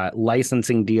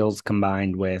licensing deals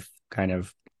combined with kind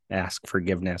of ask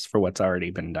forgiveness for what's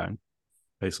already been done.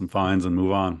 Pay some fines and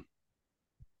move on.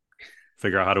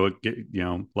 Figure out how to get,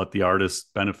 let the artists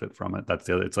benefit from it. That's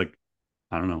the other. It's like,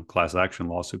 I don't know, class action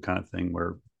lawsuit kind of thing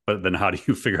but then how do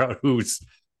you figure out whose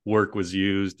work was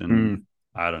used? And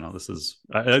I don't know.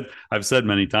 I've said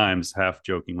many times, half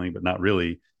jokingly, but not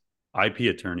really, IP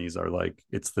attorneys are like,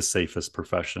 it's the safest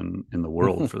profession in the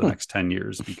world for the next 10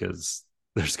 years, because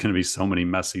there's going to be so many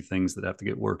messy things that have to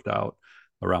get worked out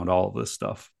around all of this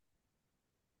stuff.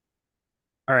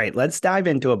 All right, let's dive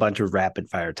into a bunch of rapid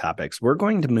fire topics. We're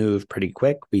going to move pretty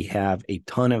quick. We have a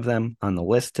ton of them on the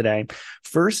list today.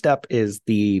 First up is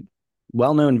the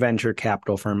well-known venture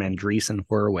capital firm Andreessen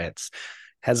Horowitz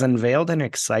has unveiled an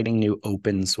exciting new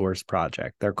open source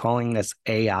project. They're calling this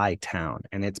AI Town,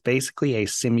 and it's basically a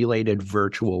simulated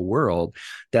virtual world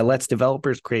that lets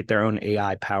developers create their own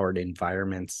AI-powered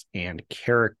environments and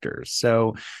characters.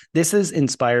 So this is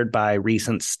inspired by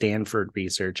recent Stanford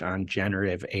research on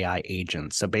generative AI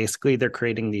agents. So basically, they're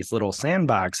creating these little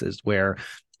sandboxes where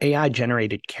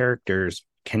AI-generated characters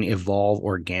can evolve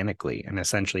organically and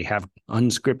essentially have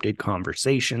unscripted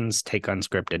conversations, take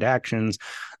unscripted actions,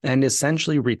 and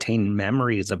essentially retain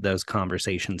memories of those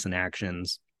conversations and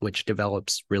actions, which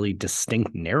develops really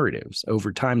distinct narratives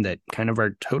over time that kind of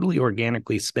are totally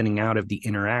organically spinning out of the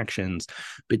interactions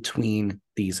between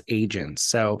these agents.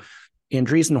 So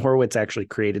Andreessen Horowitz actually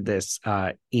created this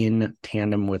in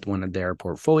tandem with one of their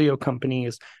portfolio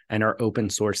companies and are open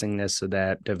sourcing this so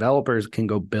that developers can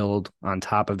go build on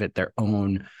top of it their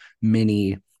own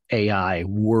mini AI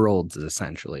worlds,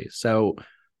 essentially. So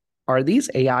are these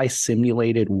AI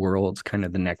simulated worlds kind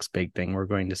of the next big thing we're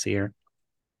going to see here?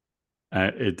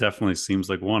 It definitely seems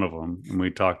like one of them. And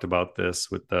we talked about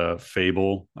this with the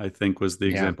Fable, I think was the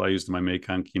example I used in my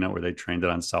Macon keynote, where they trained it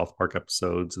on South Park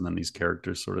episodes, and then these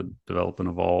characters sort of develop and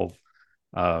evolve.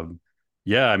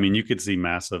 Yeah, I mean, you could see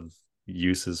massive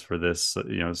uses for this,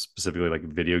 specifically like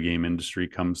video game industry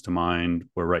comes to mind,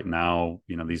 where right now,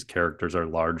 these characters are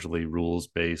largely rules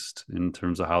based in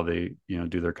terms of how they,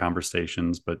 do their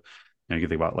conversations. But, you can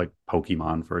think about like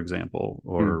Pokemon, for example,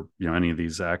 or, any of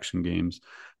these action games,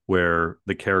 where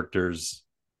the characters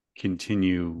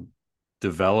continue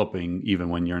developing even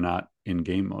when you're not in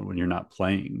game mode, when you're not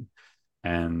playing,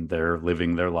 and they're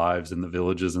living their lives in the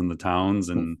villages and the towns,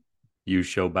 and you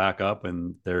show back up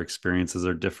and their experiences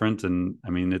are different. And I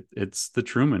mean, it's the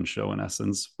Truman Show in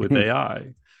essence with AI.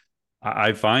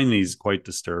 I find these quite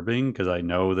disturbing, because I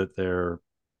know that they're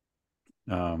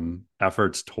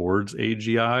efforts towards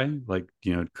AGI, like,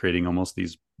 creating almost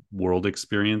these world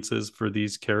experiences for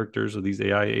these characters or these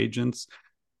AI agents.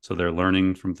 So they're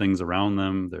learning from things around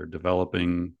them. They're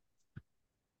developing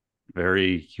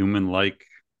very human-like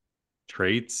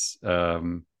traits.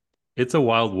 It's a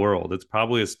wild world. It's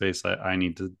probably a space I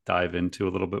need to dive into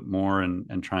a little bit more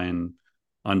and try and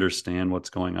understand what's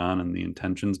going on and the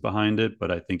intentions behind it.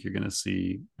 But I think you're going to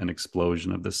see an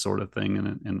explosion of this sort of thing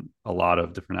and a lot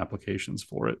of different applications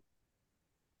for it.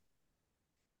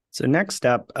 So next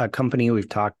up, a company we've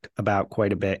talked about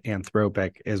quite a bit,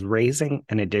 Anthropic, is raising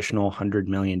an additional $100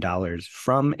 million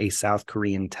from a South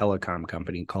Korean telecom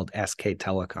company called SK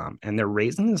Telecom. And they're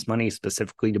raising this money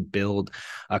specifically to build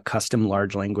a custom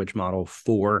large language model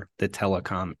for the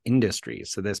telecom industry.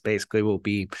 So this basically will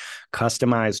be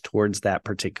customized towards that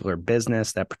particular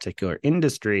business, that particular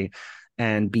industry,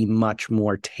 and be much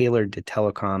more tailored to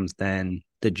telecoms than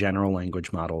the general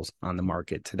language models on the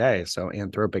market today. So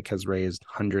Anthropic has raised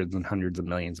hundreds and hundreds of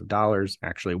millions of dollars,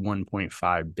 actually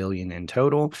 1.5 billion in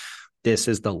total. This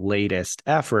is the latest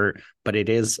effort, but it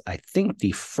is, I think,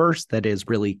 the first that is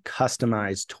really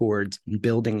customized towards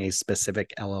building a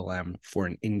specific LLM for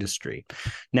an industry.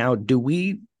 Now, do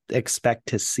we expect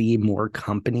to see more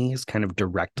companies kind of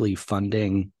directly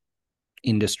funding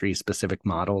industry-specific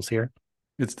models here?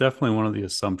 It's definitely one of the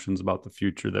assumptions about the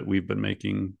future that we've been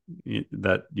making,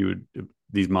 that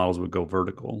these models would go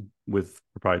vertical with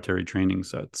proprietary training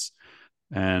sets.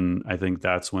 And I think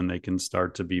that's when they can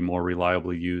start to be more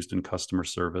reliably used in customer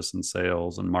service and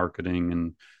sales and marketing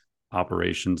and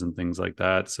operations and things like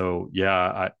that. So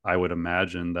yeah, I would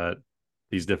imagine that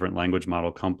these different language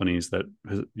model companies that,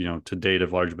 to date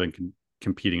have largely been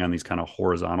competing on these kind of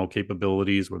horizontal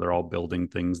capabilities where they're all building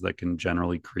things that can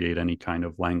generally create any kind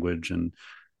of language, and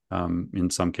in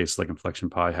some cases like Inflection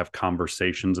Pi have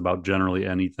conversations about generally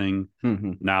anything.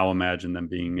 Mm-hmm. Now imagine them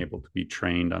being able to be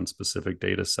trained on specific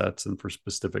data sets and for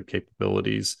specific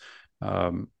capabilities.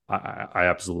 I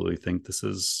absolutely think this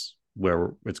is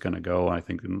where it's going to go. I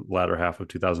think in the latter half of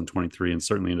 2023 and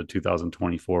certainly into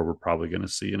 2024, we're probably going to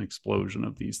see an explosion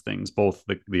of these things, both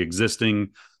the existing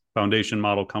foundation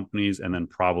model companies and then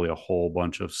probably a whole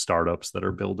bunch of startups that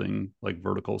are building like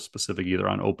vertical specific, either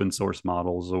on open source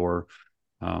models or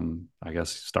I guess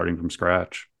starting from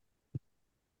scratch.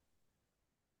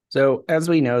 So, as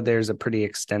we know, there's a pretty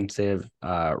extensive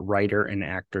writer and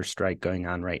actor strike going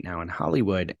on right now in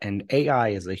Hollywood, and AI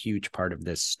is a huge part of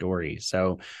this story.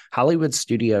 So, Hollywood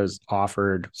studios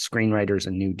offered screenwriters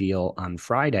a new deal on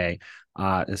Friday,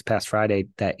 this past Friday,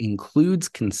 that includes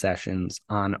concessions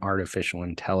on artificial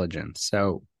intelligence.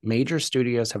 So, major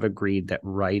studios have agreed that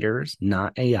writers,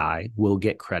 not AI, will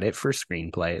get credit for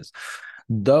screenplays,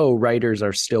 though writers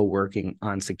are still working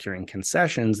on securing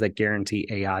concessions that guarantee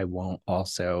AI won't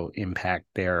also impact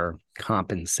their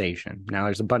compensation. Now,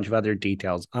 there's a bunch of other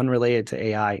details unrelated to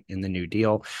AI in the new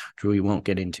deal, which we won't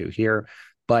get into here.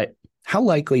 But how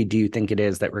likely do you think it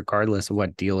is that regardless of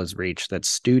what deal is reached, that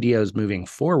studios moving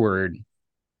forward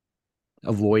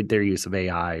avoid their use of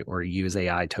AI or use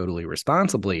AI totally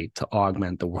responsibly to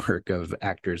augment the work of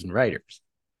actors and writers?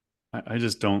 I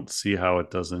just don't see how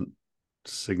it doesn't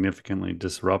significantly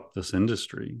disrupt this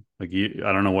industry. Like,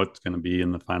 I don't know what's going to be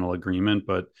in the final agreement,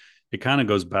 but it kind of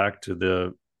goes back to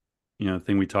the,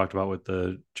 thing we talked about with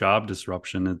the job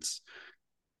disruption. It's,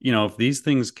 if these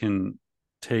things can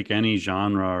take any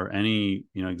genre or any,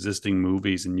 existing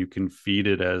movies, and you can feed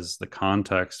it as the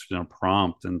context,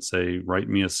 prompt, and say, write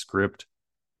me a script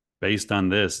based on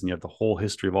this, and you have the whole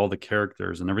history of all the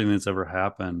characters and everything that's ever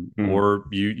happened, Mm. or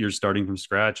you're starting from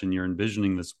scratch and you're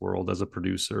envisioning this world as a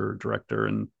producer director,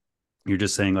 and you're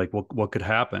just saying like what could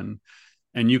happen,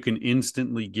 and you can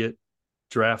instantly get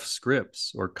draft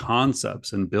scripts or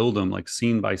concepts and build them like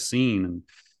scene by scene, and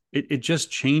it just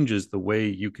changes the way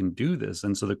you can do this.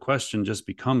 And so the question just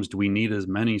becomes, do we need as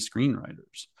many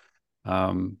screenwriters?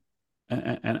 um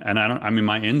and I mean,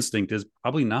 my instinct is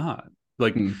probably not,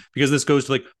 like, Mm. because this goes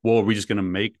to like, well, are we just going to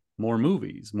make more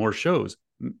movies, more shows?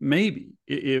 Maybe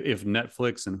if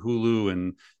Netflix and Hulu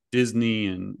and Disney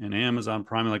and Amazon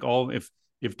Prime, like all,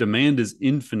 if demand is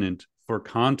infinite for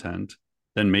content,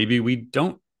 then maybe we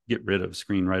don't get rid of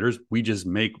screenwriters, we just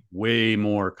make way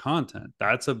more content.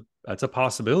 That's a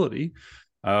possibility.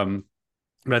 But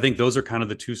I think those are kind of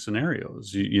the two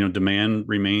scenarios. Demand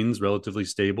remains relatively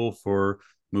stable for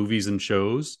movies and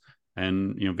shows,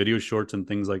 and video shorts and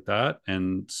things like that,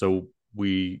 and so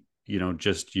we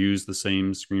just use the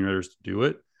same screenwriters to do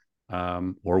it,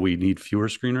 or we need fewer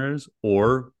screenwriters,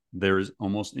 or there's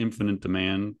almost infinite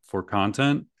demand for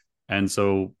content, and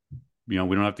so we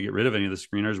don't have to get rid of any of the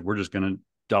screenwriters. We're just going to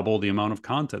double the amount of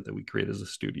content that we create as a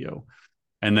studio.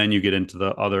 And then you get into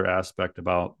the other aspect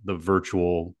about the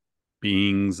virtual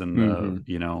beings and the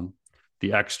Mm-hmm.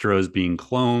 the extras being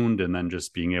cloned, and then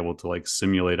just being able to like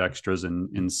simulate extras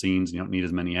in scenes. You don't need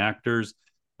as many actors.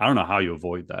 I don't know how you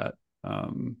avoid that.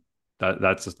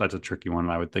 That's a tricky one,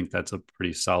 and I would think that's a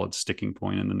pretty solid sticking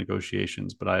point in the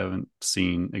negotiations, but I haven't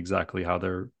seen exactly how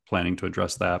they're planning to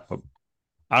address that. But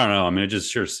I don't know. I mean, it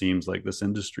just sure seems like this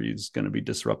industry is going to be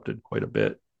disrupted quite a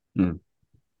bit. Mm.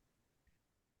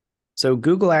 So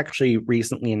Google actually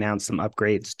recently announced some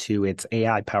upgrades to its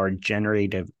AI-powered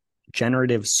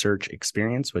generative search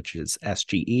experience, which is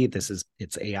SGE. This is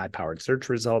its AI-powered search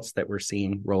results that we're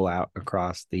seeing roll out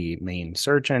across the main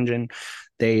search engine.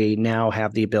 They now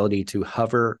have the ability to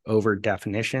hover over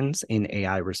definitions in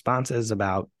AI responses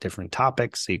about different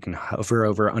topics. So you can hover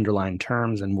over underlined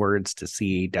terms and words to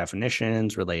see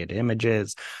definitions related to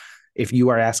images. If you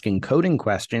are asking coding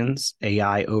questions,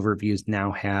 AI overviews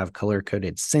now have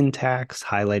color-coded syntax,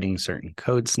 highlighting certain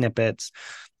code snippets.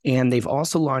 And they've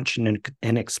also launched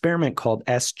an experiment called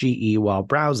SGE while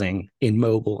browsing in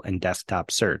mobile and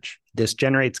desktop search. This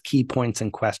generates key points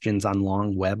and questions on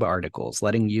long web articles,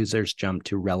 letting users jump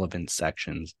to relevant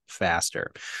sections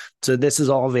faster. So this is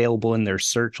all available in their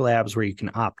search labs, where you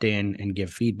can opt in and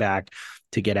give feedback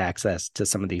to get access to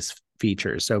some of these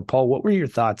features. So, Paul, what were your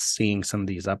thoughts seeing some of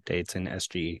these updates in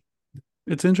SGE?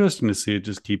 It's interesting to see it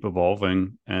just keep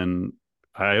evolving, and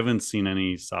I haven't seen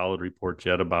any solid reports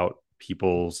yet about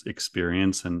people's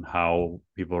experience and how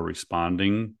people are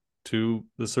responding to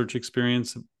the search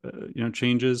experience,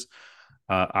 changes.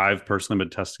 I've personally been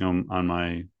testing them on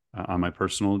my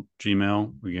personal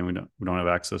Gmail. Again, we don't have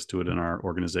access to it in our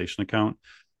organization account,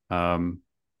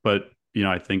 but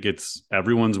I think it's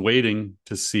everyone's waiting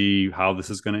to see how this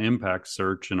is going to impact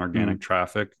search and organic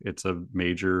traffic. It's a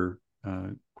major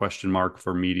question mark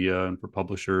for media and for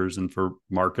publishers and for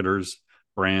marketers,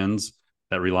 brands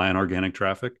that rely on organic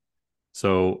traffic.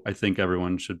 So I think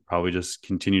everyone should probably just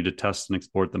continue to test and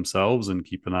explore it themselves and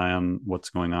keep an eye on what's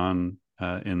going on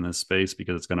in this space,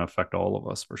 because it's going to affect all of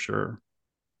us for sure.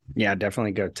 Yeah,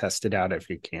 definitely go test it out if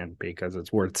you can, because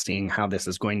it's worth seeing how this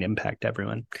is going to impact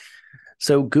everyone.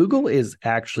 So Google is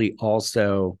actually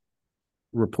also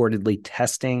reportedly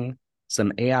testing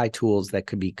some AI tools that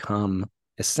could become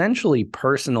essentially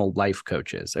personal life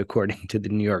coaches, according to the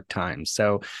New York Times.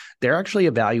 So they're actually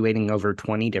evaluating over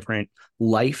 20 different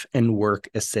life and work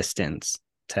assistants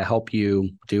to help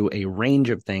you do a range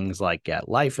of things like get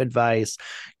life advice,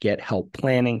 get help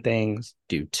planning things,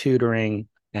 do tutoring,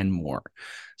 and more.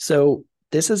 So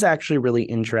this is actually really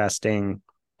interesting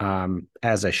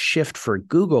as a shift for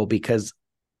Google, because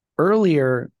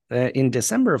earlier in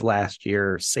December of last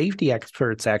year, safety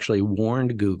experts actually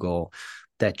warned Google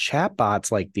that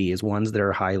chatbots like these, ones that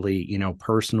are highly,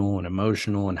 personal and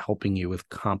emotional and helping you with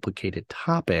complicated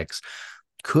topics,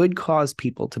 could cause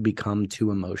people to become too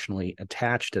emotionally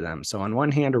attached to them. So on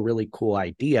one hand, a really cool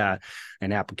idea,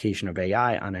 an application of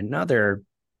AI; on another,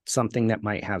 something that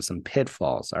might have some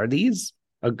pitfalls. Are these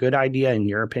a good idea in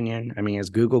your opinion? I mean,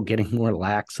 is Google getting more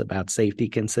lax about safety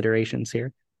considerations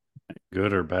here?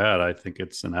 Good or bad, I think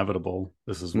it's inevitable.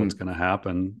 This is what's going to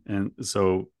happen. And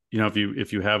so,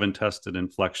 if you haven't tested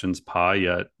Inflection's Pi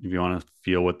yet, if you want to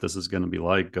feel what this is going to be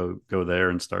like, go there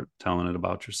and start telling it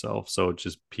about yourself. So it's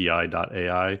just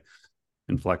pi.ai.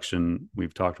 Inflection,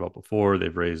 we've talked about before.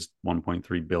 They've raised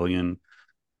 1.3 billion.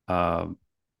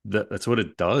 That's what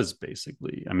it does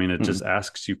basically. I mean, it just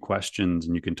asks you questions,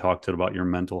 and you can talk to it about your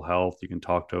mental health. You can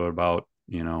talk to it about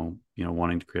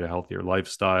wanting to create a healthier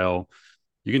lifestyle.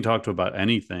 You can talk to about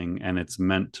anything, and it's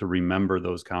meant to remember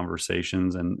those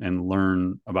conversations and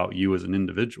learn about you as an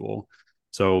individual.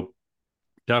 So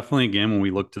definitely, again, when we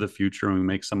look to the future and we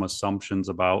make some assumptions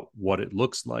about what it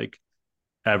looks like,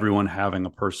 everyone having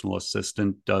a personal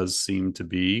assistant does seem to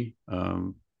be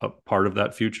a part of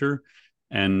that future.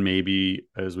 And maybe,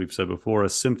 as we've said before, a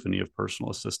symphony of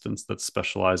personal assistants that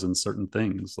specialize in certain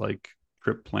things like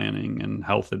trip planning and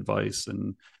health advice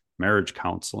and marriage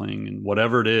counseling and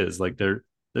whatever it is. Like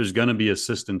there's going to be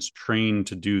assistants trained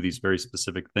to do these very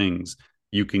specific things.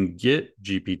 You can get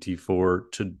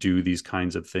GPT-4 to do these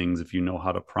kinds of things if you know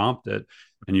how to prompt it.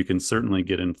 And you can certainly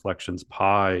get Inflection's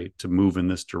Pi to move in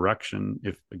this direction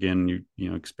if, again,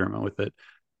 you experiment with it.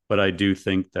 But I do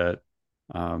think that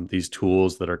these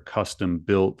tools that are custom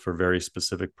built for very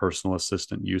specific personal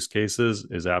assistant use cases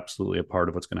is absolutely a part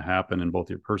of what's going to happen in both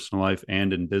your personal life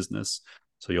and in business.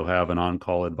 So you'll have an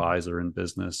on-call advisor in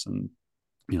business, and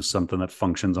something that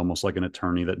functions almost like an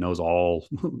attorney that knows all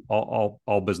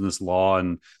business law,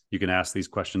 and you can ask these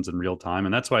questions in real time.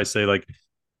 And that's why I say, like,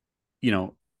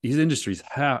 these industries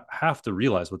have to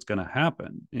realize what's going to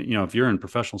happen. If you're in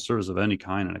professional service of any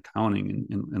kind, in accounting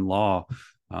and law,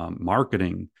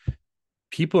 marketing,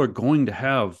 people are going to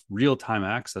have real-time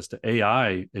access to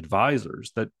AI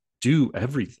advisors that do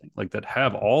everything, like that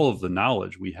have all of the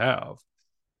knowledge we have.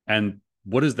 And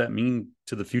what does that mean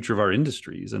to the future of our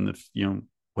industries? And if,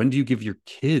 when do you give your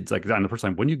kids, like on the first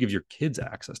time, when do you give your kids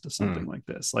access to something like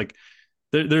this? Like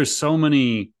there's so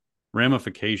many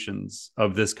ramifications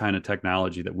of this kind of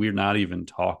technology that we're not even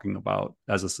talking about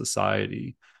as a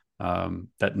society,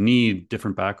 that need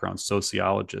different backgrounds: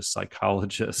 sociologists,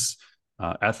 psychologists,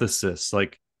 ethicists.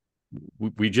 Like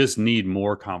we just need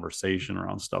more conversation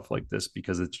around stuff like this,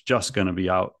 because it's just going to be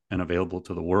out and available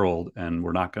to the world, and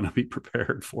we're not going to be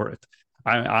prepared for it.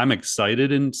 I'm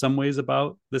excited in some ways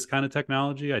about this kind of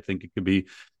technology. I think it could be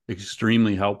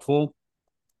extremely helpful,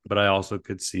 but I also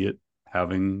could see it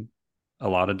having a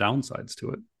lot of downsides to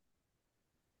it.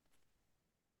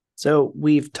 So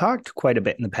we've talked quite a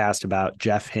bit in the past about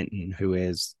Jeff Hinton, who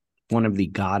is one of the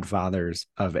godfathers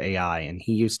of AI, and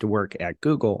he used to work at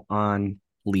Google on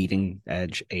leading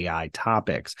edge AI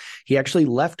topics. He actually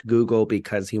left Google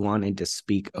because he wanted to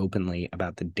speak openly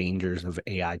about the dangers of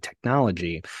AI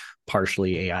technology,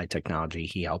 partially AI technology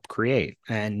he helped create.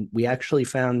 And we actually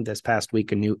found this past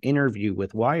week a new interview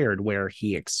with Wired where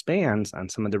he expands on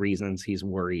some of the reasons he's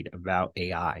worried about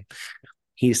AI.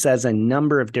 He says a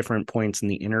number of different points in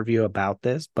the interview about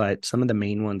this, but some of the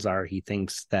main ones are he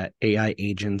thinks that AI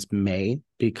agents may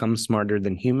become smarter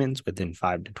than humans within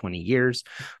 5 to 20 years.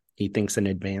 He thinks an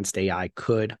advanced AI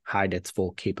could hide its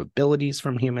full capabilities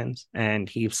from humans. And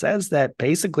he says that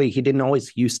basically he didn't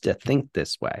always used to think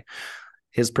this way.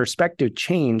 His perspective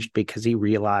changed because he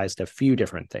realized a few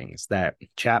different things: that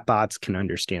chatbots can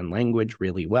understand language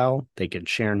really well, they can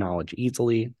share knowledge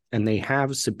easily, and they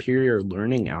have superior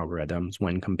learning algorithms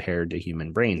when compared to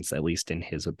human brains, at least in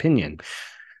his opinion.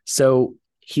 So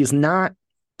he's not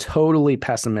totally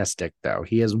pessimistic, though.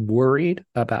 He is worried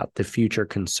about the future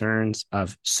concerns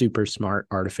of super smart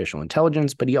artificial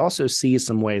intelligence, but he also sees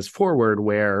some ways forward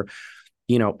where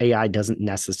AI doesn't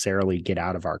necessarily get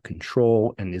out of our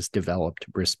control and is developed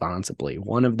responsibly.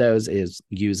 One of those is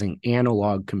using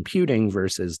analog computing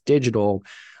versus digital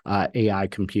AI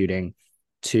computing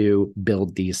to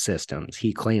build these systems.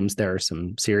 He claims there are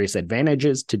some serious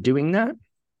advantages to doing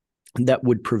that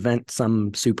would prevent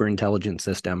some super intelligent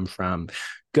system from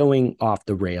going off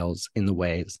the rails in the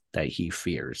ways that he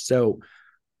fears. So,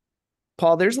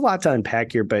 Paul, there's a lot to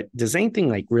unpack here, but does anything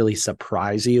like really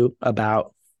surprise you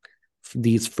about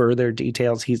these further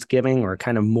details he's giving, or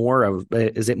kind of more of,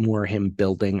 is it more him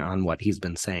building on what he's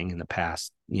been saying in the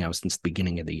past, since the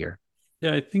beginning of the year?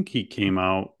 Yeah, I think he came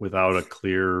out without a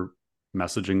clear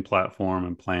messaging platform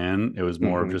and plan. It was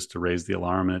more of Mm-hmm. just to raise the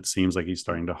alarm. And it seems like he's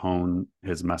starting to hone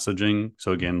his messaging.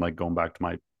 So again, like going back to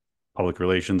my public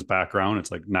relations background,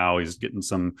 it's like now he's getting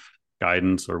some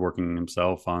guidance or working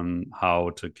himself on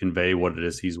how to convey what it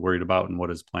is he's worried about and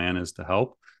what his plan is to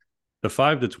help. The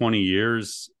 5 to 20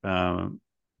 years, that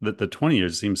the 20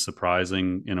 years seems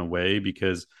surprising in a way,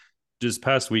 because just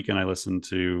past weekend I listened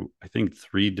to, I think,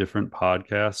 three different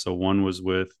podcasts. So one was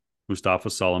with Mustafa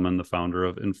Solomon, the founder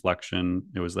of Inflection.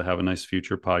 It was the Have a Nice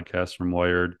Future podcast from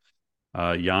Wired.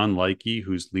 Jan Leike,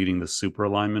 who's leading the super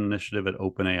alignment initiative at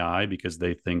OpenAI, because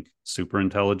they think super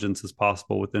intelligence is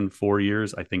possible within 4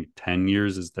 years. I think 10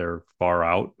 years is they're far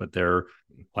out, but they're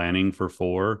planning for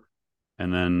 4.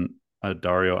 And then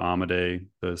Dario Amodei,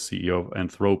 the CEO of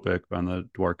Anthropic, on the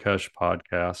Dwarkesh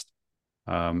podcast.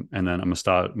 And then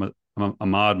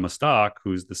Ahmad Mustaq,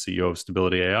 who's the CEO of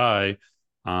Stability AI,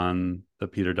 on the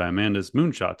Peter Diamandis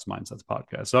Moonshots Mindsets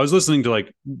podcast. So I was listening to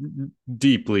like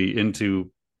deeply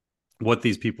into what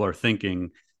these people are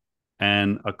thinking,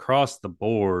 and across the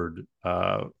board,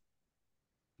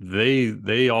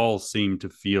 they all seem to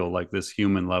feel like this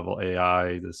human level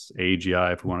AI, this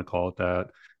AGI, if we want to call it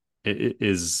that, it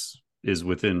is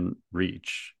within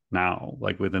reach now,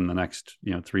 like within the next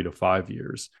 3 to 5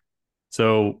 years.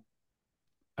 So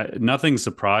nothing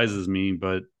surprises me,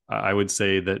 but I would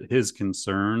say that his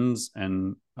concerns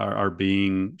and are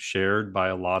being shared by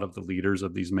a lot of the leaders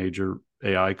of these major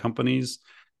AI companies,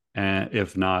 and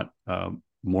if not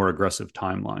more aggressive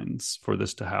timelines for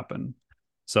this to happen.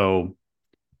 So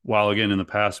while again in the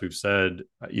past we've said,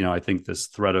 I think this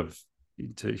threat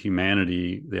to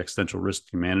humanity, the existential risk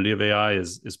to humanity of AI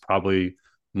is probably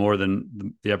more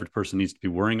than the average person needs to be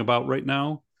worrying about right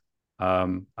now.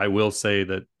 I will say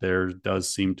that there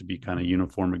does seem to be kind of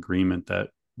uniform agreement that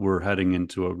we're heading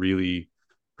into a really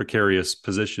precarious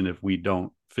position if we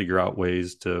don't figure out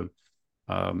ways to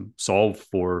solve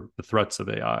for the threats of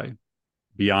AI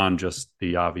beyond just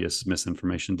the obvious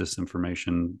misinformation,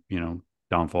 disinformation,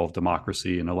 downfall of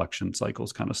democracy and election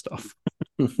cycles kind of stuff.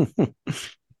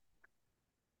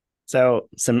 So,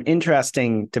 some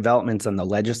interesting developments on the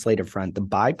legislative front. The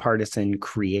bipartisan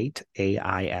Create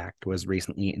AI Act was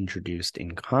recently introduced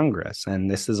in Congress,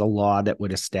 and this is a law that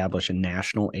would establish a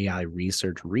national AI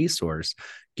research resource,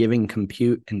 giving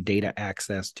compute and data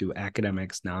access to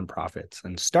academics, nonprofits,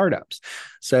 and startups.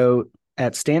 So,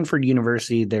 at Stanford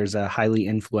University, there's a highly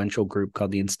influential group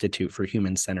called the Institute for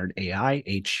Human-Centered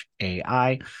AI,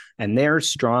 HAI, and they're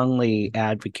strongly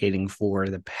advocating for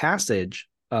the passage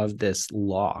of this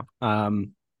law.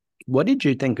 What did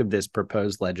you think of this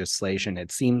proposed legislation?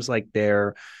 It seems like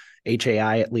their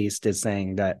HAI at least is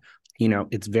saying that,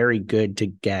 it's very good to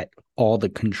get all the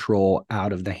control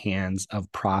out of the hands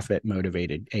of profit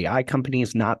motivated AI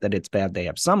companies. Not that it's bad they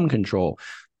have some control,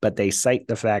 but they cite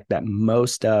the fact that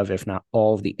most of, if not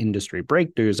all of the industry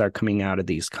breakthroughs are coming out of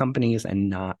these companies and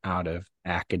not out of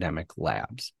academic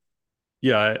labs.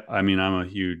 Yeah, I mean, I'm a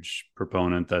huge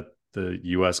proponent that the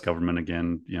U.S. government,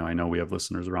 again, I know we have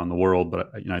listeners around the world, but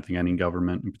I think any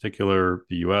government, in particular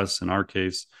the U.S. in our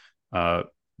case,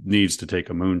 needs to take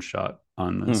a moonshot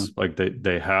on this. Like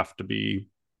they have to be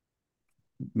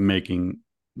making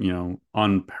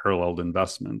unparalleled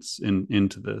investments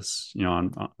into this.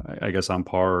 I guess on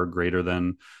par or greater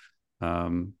than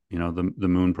the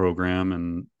Moon program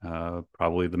and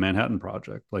probably the Manhattan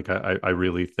Project. Like I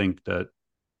really think that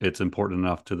it's important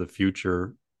enough to the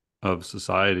future of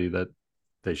society that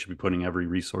they should be putting every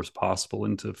resource possible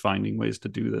into finding ways to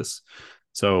do this.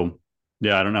 So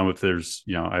yeah, I don't know if there's,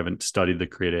 I haven't studied the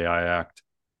Create AI Act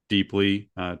deeply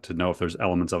to know if there's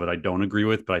elements of it I don't agree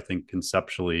with, but I think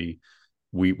conceptually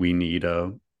we need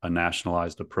a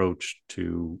nationalized approach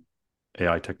to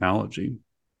AI technology.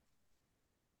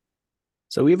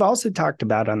 So we've also talked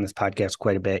about on this podcast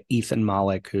quite a bit Ethan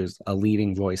Mollick, who's a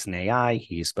leading voice in AI.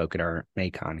 He spoke at our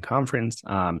Maycon conference.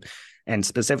 And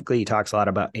specifically, he talks a lot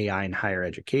about AI in higher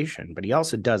education, but he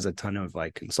also does a ton of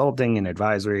like consulting and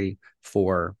advisory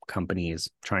for companies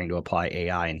trying to apply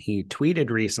AI. And he tweeted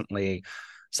recently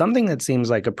something that seems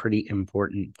like a pretty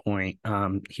important point.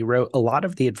 He wrote, a lot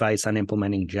of the advice on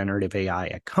implementing generative AI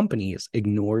at companies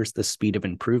ignores the speed of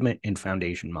improvement in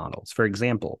foundation models. For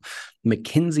example,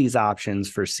 McKinsey's options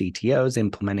for CTOs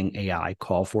implementing AI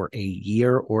call for a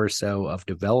year or so of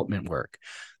development work.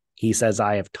 He says,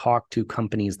 I have talked to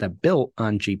companies that built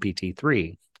on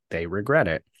GPT-3. They regret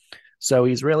it. So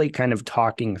he's really kind of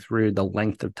talking through the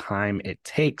length of time it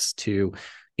takes to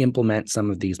implement some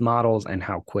of these models and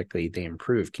how quickly they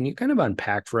improve. Can you kind of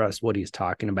unpack for us what he's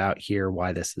talking about here,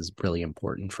 why this is really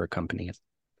important for companies?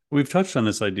 We've touched on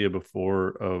this idea before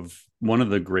of one of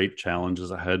the great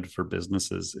challenges ahead for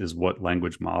businesses is what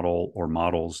language model or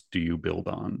models do you build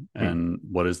on? And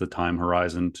what is the time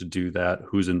horizon to do that?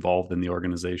 Who's involved in the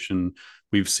organization?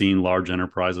 We've seen large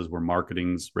enterprises where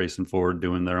marketing's racing forward,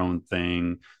 doing their own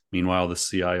thing. Meanwhile, the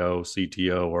CIO,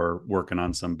 CTO are working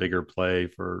on some bigger play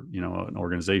for, an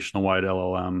organizational wide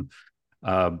LLM.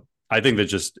 I think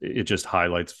that it just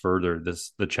highlights further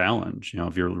the challenge.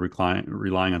 If you're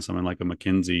relying on someone like a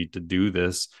McKinsey to do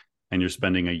this, and you're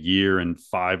spending a year and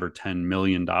 $5 or $10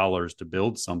 million to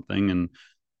build something, and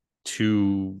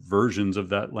two versions of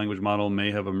that language model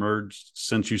may have emerged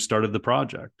since you started the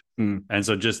project. And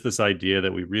so just this idea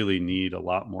that we really need a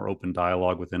lot more open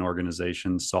dialogue within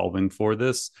organizations solving for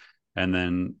this, and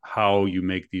then how you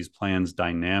make these plans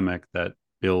dynamic that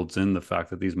builds in the fact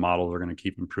that these models are going to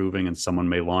keep improving, and someone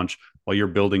may launch while you're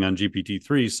building on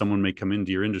GPT-3, someone may come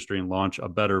into your industry and launch a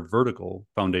better vertical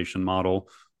foundation model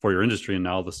for your industry. And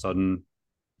now all of a sudden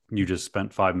you just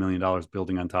spent $5 million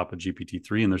building on top of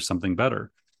GPT-3 and there's something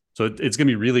better. So it's going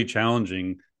to be really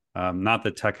challenging. Not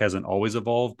that tech hasn't always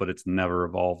evolved, but it's never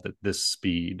evolved at this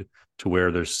speed to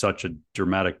where there's such a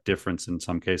dramatic difference in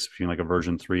some cases between like a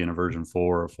version 3 and a version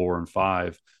 4 or 4 and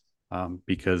 5.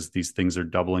 Because these things are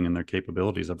doubling in their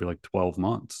capabilities every like 12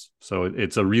 months. So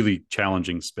it's a really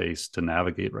challenging space to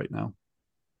navigate right now.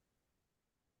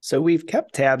 So we've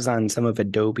kept tabs on some of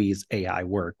Adobe's AI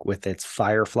work with its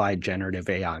Firefly generative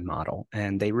AI model,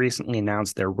 and they recently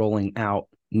announced they're rolling out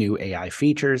new AI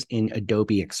features in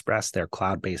Adobe Express, their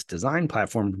cloud-based design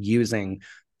platform, using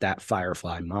that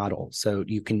Firefly model. So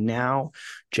you can now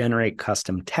generate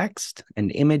custom text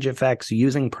and image effects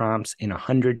using prompts in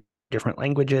 100 different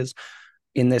languages.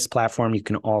 In this platform, you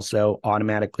can also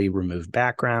automatically remove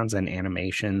backgrounds and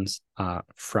animations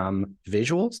from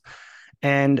visuals.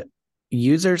 And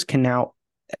users can now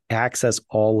access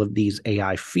all of these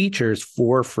AI features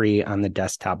for free on the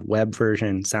desktop web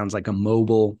version. Sounds like a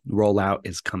mobile rollout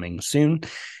is coming soon.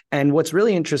 And what's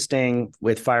really interesting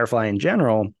with Firefly in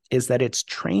general is that it's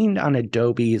trained on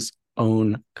Adobe's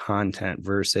own content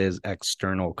versus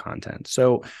external content.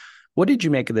 So what did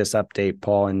you make of this update,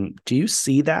 Paul? And do you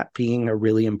see that being a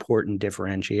really important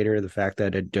differentiator, the fact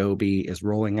that Adobe is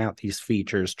rolling out these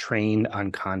features trained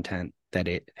on content that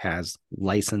it has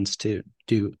licensed to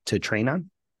train on?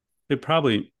 It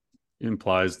probably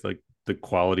implies like the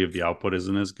quality of the output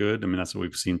isn't as good. I mean, that's what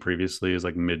we've seen previously is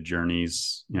like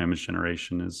Midjourney's image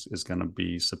generation is going to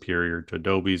be superior to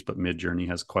Adobe's, but Midjourney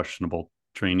has questionable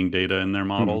training data in their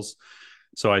models.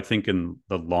 So I think in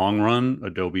the long run,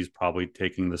 Adobe's probably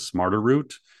taking the smarter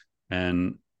route.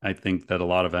 And I think that a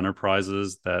lot of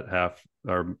enterprises that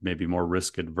are maybe more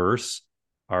risk adverse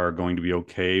are going to be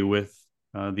okay with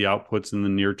the outputs in the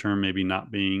near term, maybe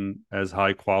not being as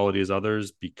high quality as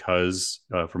others because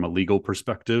from a legal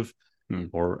perspective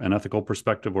or an ethical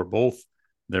perspective or both,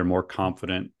 they're more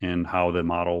confident in how the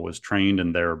model was trained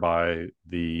and thereby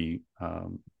the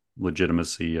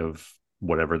legitimacy of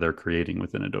whatever they're creating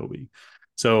within Adobe.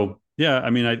 So yeah, I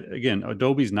mean, again,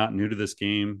 Adobe's not new to this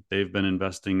game. They've been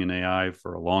investing in AI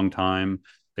for a long time.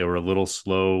 They were a little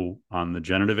slow on the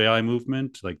generative AI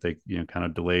movement, like they kind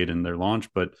of delayed in their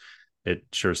launch, but it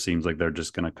sure seems like they're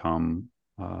just going to come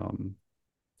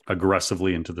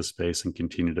aggressively into the space and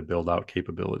continue to build out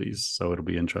capabilities. So it'll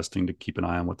be interesting to keep an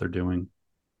eye on what they're doing.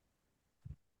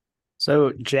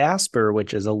 So, Jasper,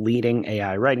 which is a leading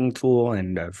AI writing tool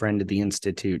and a friend of the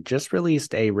Institute, just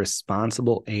released a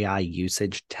responsible AI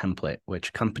usage template,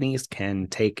 which companies can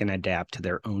take and adapt to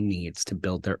their own needs to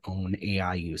build their own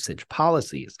AI usage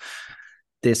policies.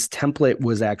 This template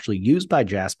was actually used by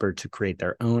Jasper to create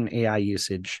their own AI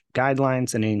usage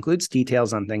guidelines, and it includes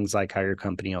details on things like how your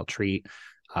company will treat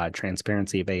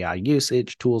transparency of AI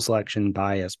usage, tool selection,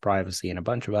 bias, privacy, and a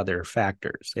bunch of other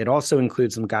factors. It also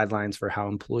includes some guidelines for how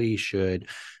employees should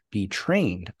be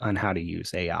trained on how to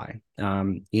use AI.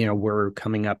 We're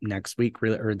coming up next week,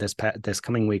 or this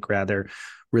coming week rather,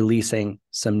 releasing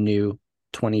some new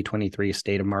 2023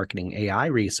 State of Marketing AI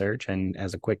research. And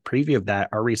as a quick preview of that,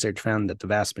 our research found that the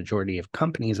vast majority of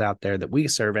companies out there that we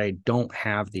survey don't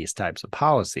have these types of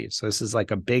policies. So this is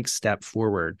like a big step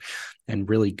forward and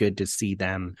really good to see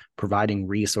them providing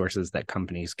resources that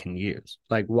companies can use.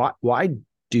 Like, why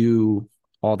do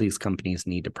all these companies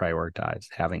need to prioritize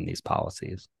having these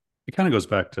policies? It kind of goes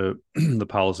back to the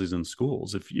policies in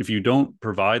schools. If you don't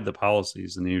provide the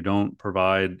policies and you don't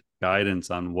provide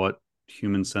guidance on what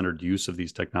human-centered use of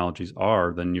these technologies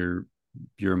are, then your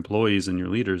employees and your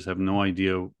leaders have no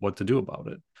idea what to do about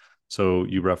it. So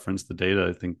you referenced the data.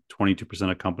 I think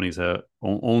 22% of companies have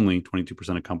only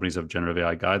 22% of companies have generative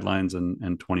AI guidelines,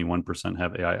 and 21%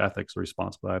 have AI ethics or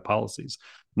responsible AI policies.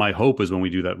 My hope is when we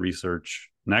do that research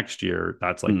next year,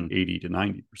 that's like 80 to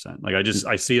 90%. Like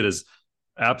I see it as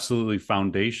absolutely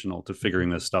foundational to figuring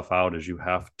this stuff out, is you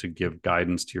have to give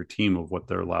guidance to your team of what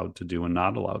they're allowed to do and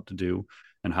not allowed to do,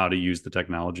 and how to use the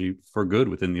technology for good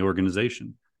within the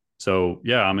organization. So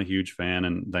yeah, I'm a huge fan,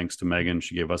 and thanks to Megan,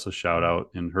 she gave us a shout out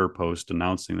in her post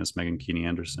announcing this, Megan Keeney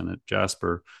Anderson at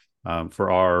Jasper, for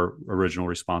our original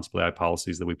responsible AI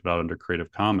policies that we put out under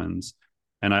Creative Commons.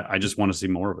 And I just want to see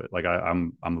more of it. Like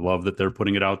I'm love that they're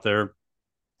putting it out there.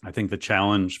 I think the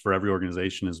challenge for every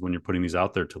organization is when you're putting these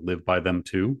out there to live by them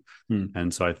too.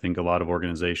 And so I think a lot of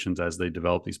organizations, as they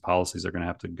develop these policies, are going to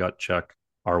have to gut check,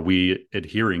 are we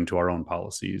adhering to our own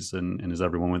policies? And is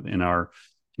everyone within our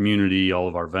community, all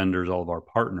of our vendors, all of our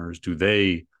partners, do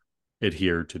they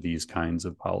adhere to these kinds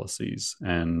of policies?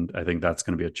 And I think that's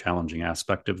going to be a challenging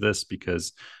aspect of this,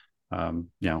 because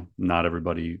not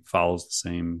everybody follows the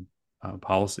same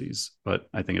policies, but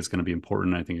I think it's going to be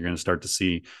important. I think you're going to start to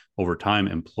see over time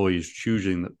employees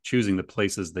choosing the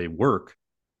places they work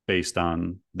based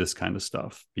on this kind of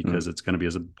stuff, because it's going to be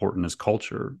as important as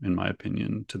culture, in my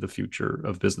opinion, to the future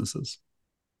of businesses.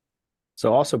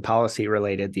 So also policy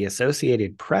related, the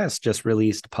Associated Press just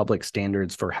released public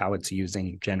standards for how it's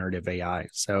using generative AI.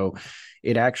 So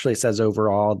it actually says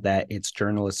overall that its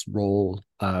journalists' role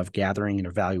of gathering and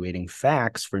evaluating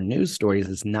facts for news stories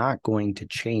is not going to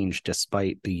change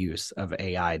despite the use of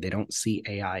AI. They don't see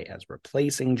AI as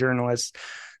replacing journalists.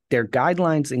 Their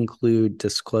guidelines include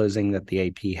disclosing that the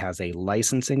AP has a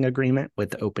licensing agreement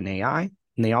with OpenAI.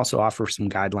 And they also offer some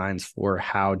guidelines for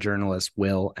how journalists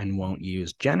will and won't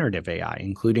use generative AI,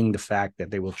 including the fact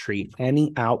that they will treat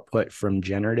any output from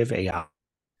generative AI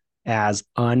as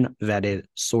unvetted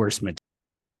source material.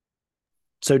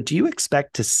 So do you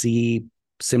expect to see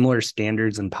similar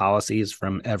standards and policies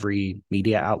from every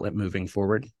media outlet moving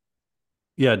forward?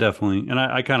 Yeah, definitely. And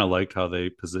I kind of liked how they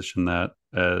position that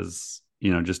as,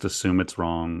 just assume it's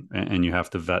wrong, and you have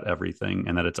to vet everything,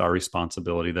 and that it's our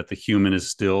responsibility, that the human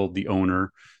is still the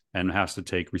owner and has to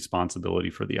take responsibility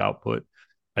for the output.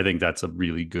 I think that's a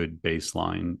really good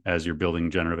baseline as you're building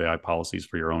generative AI policies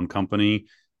for your own company,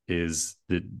 is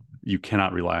that you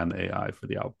cannot rely on the AI for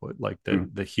the output. Like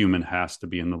the human has to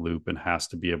be in the loop and has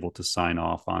to be able to sign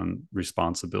off on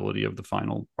responsibility of the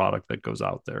final product that goes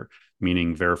out there,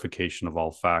 meaning verification of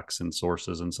all facts and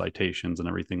sources and citations and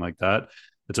everything like that.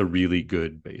 It's a really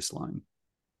good baseline.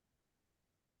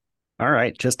 All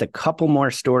right, just a couple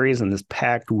more stories in this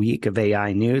packed week of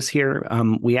AI news here.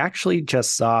 We actually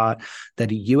just saw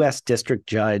that a U.S. district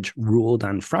judge ruled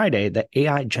on Friday that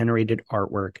AI-generated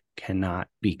artwork cannot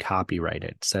be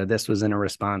copyrighted. So this was in a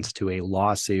response to a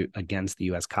lawsuit against the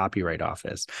U.S. Copyright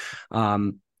Office.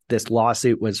 This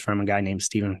lawsuit was from a guy named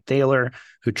Stephen Thaler,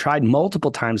 who tried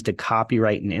multiple times to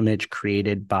copyright an image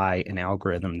created by an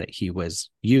algorithm that he was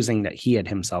using, that he had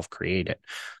himself created.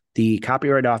 The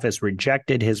Copyright Office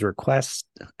rejected his request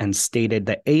and stated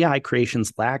that AI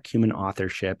creations lack human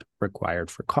authorship required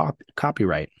for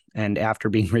copyright. And after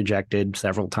being rejected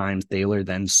several times, Thaler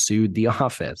then sued the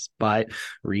office. But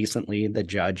recently, the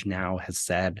judge now has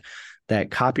said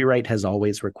that copyright has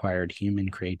always required human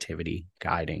creativity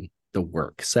guiding the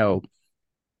work. So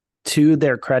to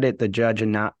their credit, the judge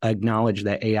acknowledged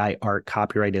that AI art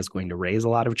copyright is going to raise a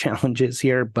lot of challenges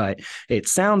here, but it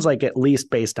sounds like, at least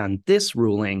based on this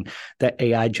ruling, that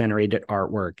AI generated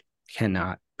artwork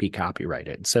cannot be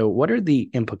copyrighted. So what are the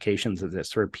implications of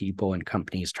this for people and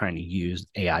companies trying to use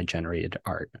AI generated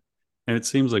art? And it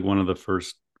seems like one of the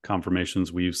first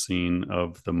confirmations we've seen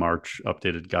of the March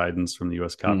updated guidance from the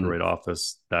U.S. Copyright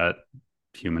Office that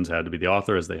humans had to be the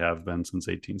author, as they have been since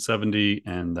 1870,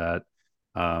 and that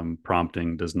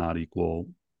prompting does not equal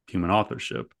human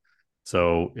authorship.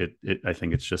 So I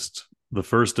think it's just the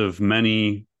first of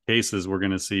many cases we're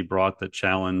going to see brought that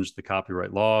challenge the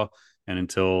copyright law. And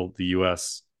until the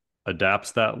U.S.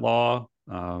 adapts that law,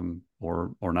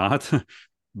 or not,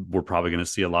 we're probably going to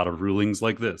see a lot of rulings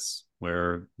like this,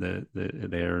 where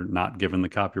they are not given the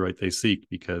copyright they seek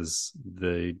because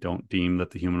they don't deem that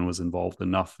the human was involved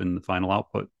enough in the final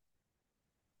output.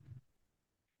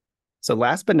 So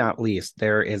last but not least,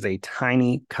 there is a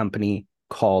tiny company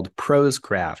called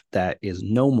Proscraft that is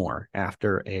no more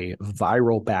after a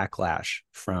viral backlash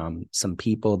from some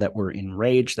people that were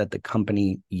enraged that the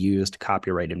company used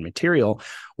copyrighted material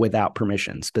without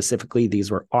permission. Specifically,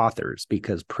 these were authors,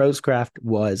 because Proscraft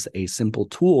was a simple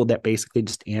tool that basically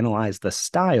just analyzed the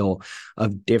style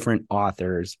of different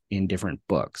authors in different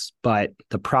books. But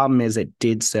the problem is it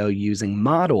did so using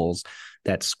models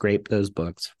that scrape those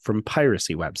books from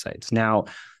piracy websites. Now,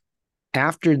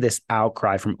 after this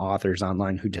outcry from authors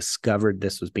online who discovered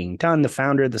this was being done, the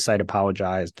founder of the site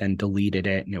apologized and deleted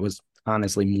it. And it was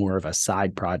honestly more of a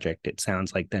side project, it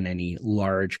sounds like, than any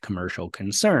large commercial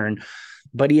concern.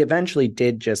 But he eventually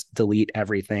did just delete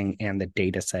everything and the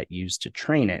data set used to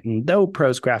train it. And though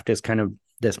Proscraft is kind of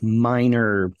this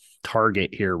minor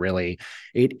target here, really,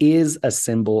 it is a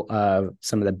symbol of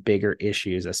some of the bigger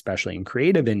issues, especially in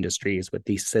creative industries, with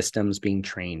these systems being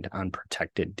trained on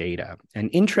protected data. And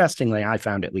interestingly, I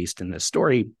found, at least in this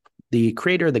story, the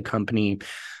creator of the company,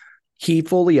 he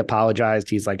fully apologized.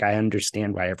 He's like, I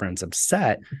understand why everyone's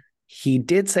upset. He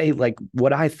did say, like,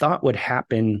 what I thought would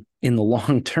happen in the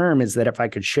long term is that if I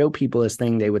could show people this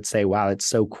thing, they would say, wow, it's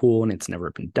so cool and it's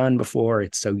never been done before.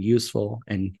 It's so useful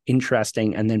and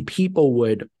interesting. And then people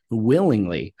would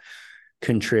willingly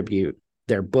contribute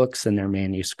their books and their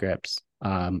manuscripts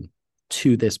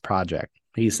to this project.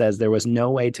 He says there was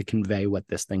no way to convey what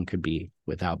this thing could be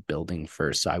without building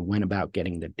first. So I went about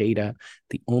getting the data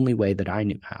the only way that I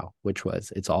knew how, which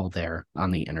was it's all there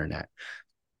on the internet.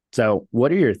 So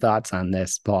what are your thoughts on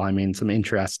this, Paul? I mean, some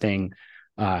interesting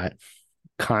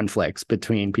conflicts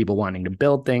between people wanting to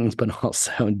build things, but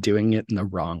also doing it in the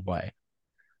wrong way.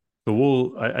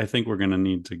 So I think we're going to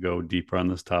need to go deeper on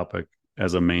this topic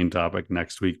as a main topic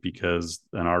next week, because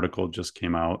an article just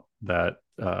came out that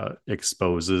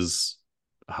exposes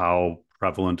how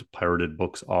prevalent pirated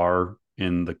books are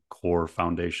in the core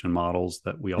foundation models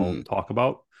that we all talk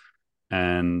about.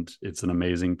 And it's an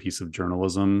amazing piece of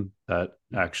journalism that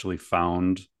actually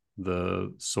found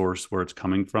the source where it's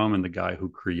coming from, and the guy who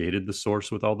created the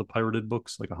source with all the pirated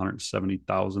books, like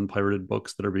 170,000 pirated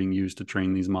books that are being used to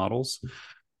train these models.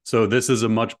 So this is a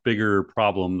much bigger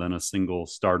problem than a single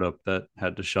startup that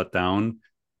had to shut down.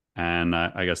 And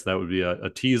I guess that would be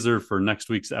a teaser for next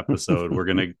week's episode. We're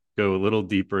going to go a little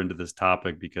deeper into this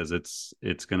topic because it's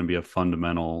going to be a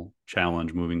fundamental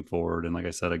challenge moving forward. And like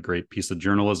I said, a great piece of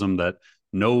journalism that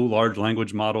no large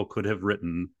language model could have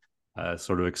written,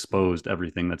 sort of exposed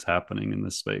everything that's happening in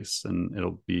this space. And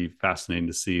it'll be fascinating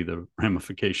to see the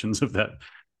ramifications of that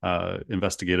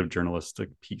investigative journalistic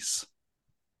piece.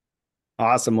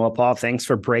 Awesome. Well, Paul, thanks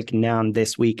for breaking down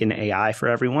this week in AI for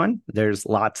everyone. There's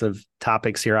lots of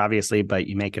topics here, obviously, but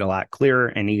you make it a lot clearer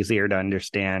and easier to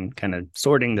understand, kind of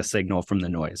sorting the signal from the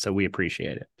noise. So we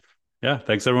appreciate it. Yeah.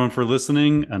 Thanks, everyone, for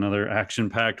listening. Another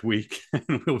action-packed week.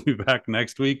 And we'll be back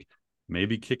next week,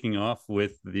 maybe kicking off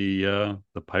with the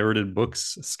pirated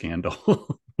books scandal.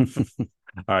 All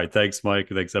right. Thanks, Mike.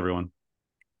 Thanks, everyone.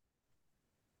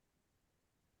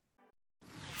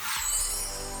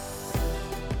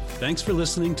 Thanks for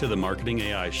listening to the Marketing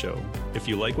AI Show. If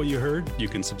you like what you heard, you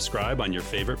can subscribe on your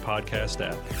favorite podcast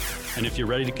app. And if you're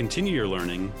ready to continue your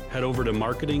learning, head over to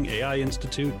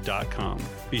marketingaiinstitute.com.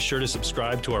 Be sure to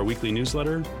subscribe to our weekly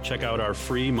newsletter, check out our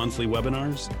free monthly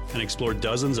webinars, and explore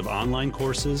dozens of online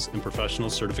courses and professional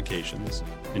certifications.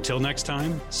 Until next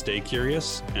time, stay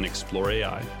curious and explore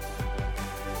AI.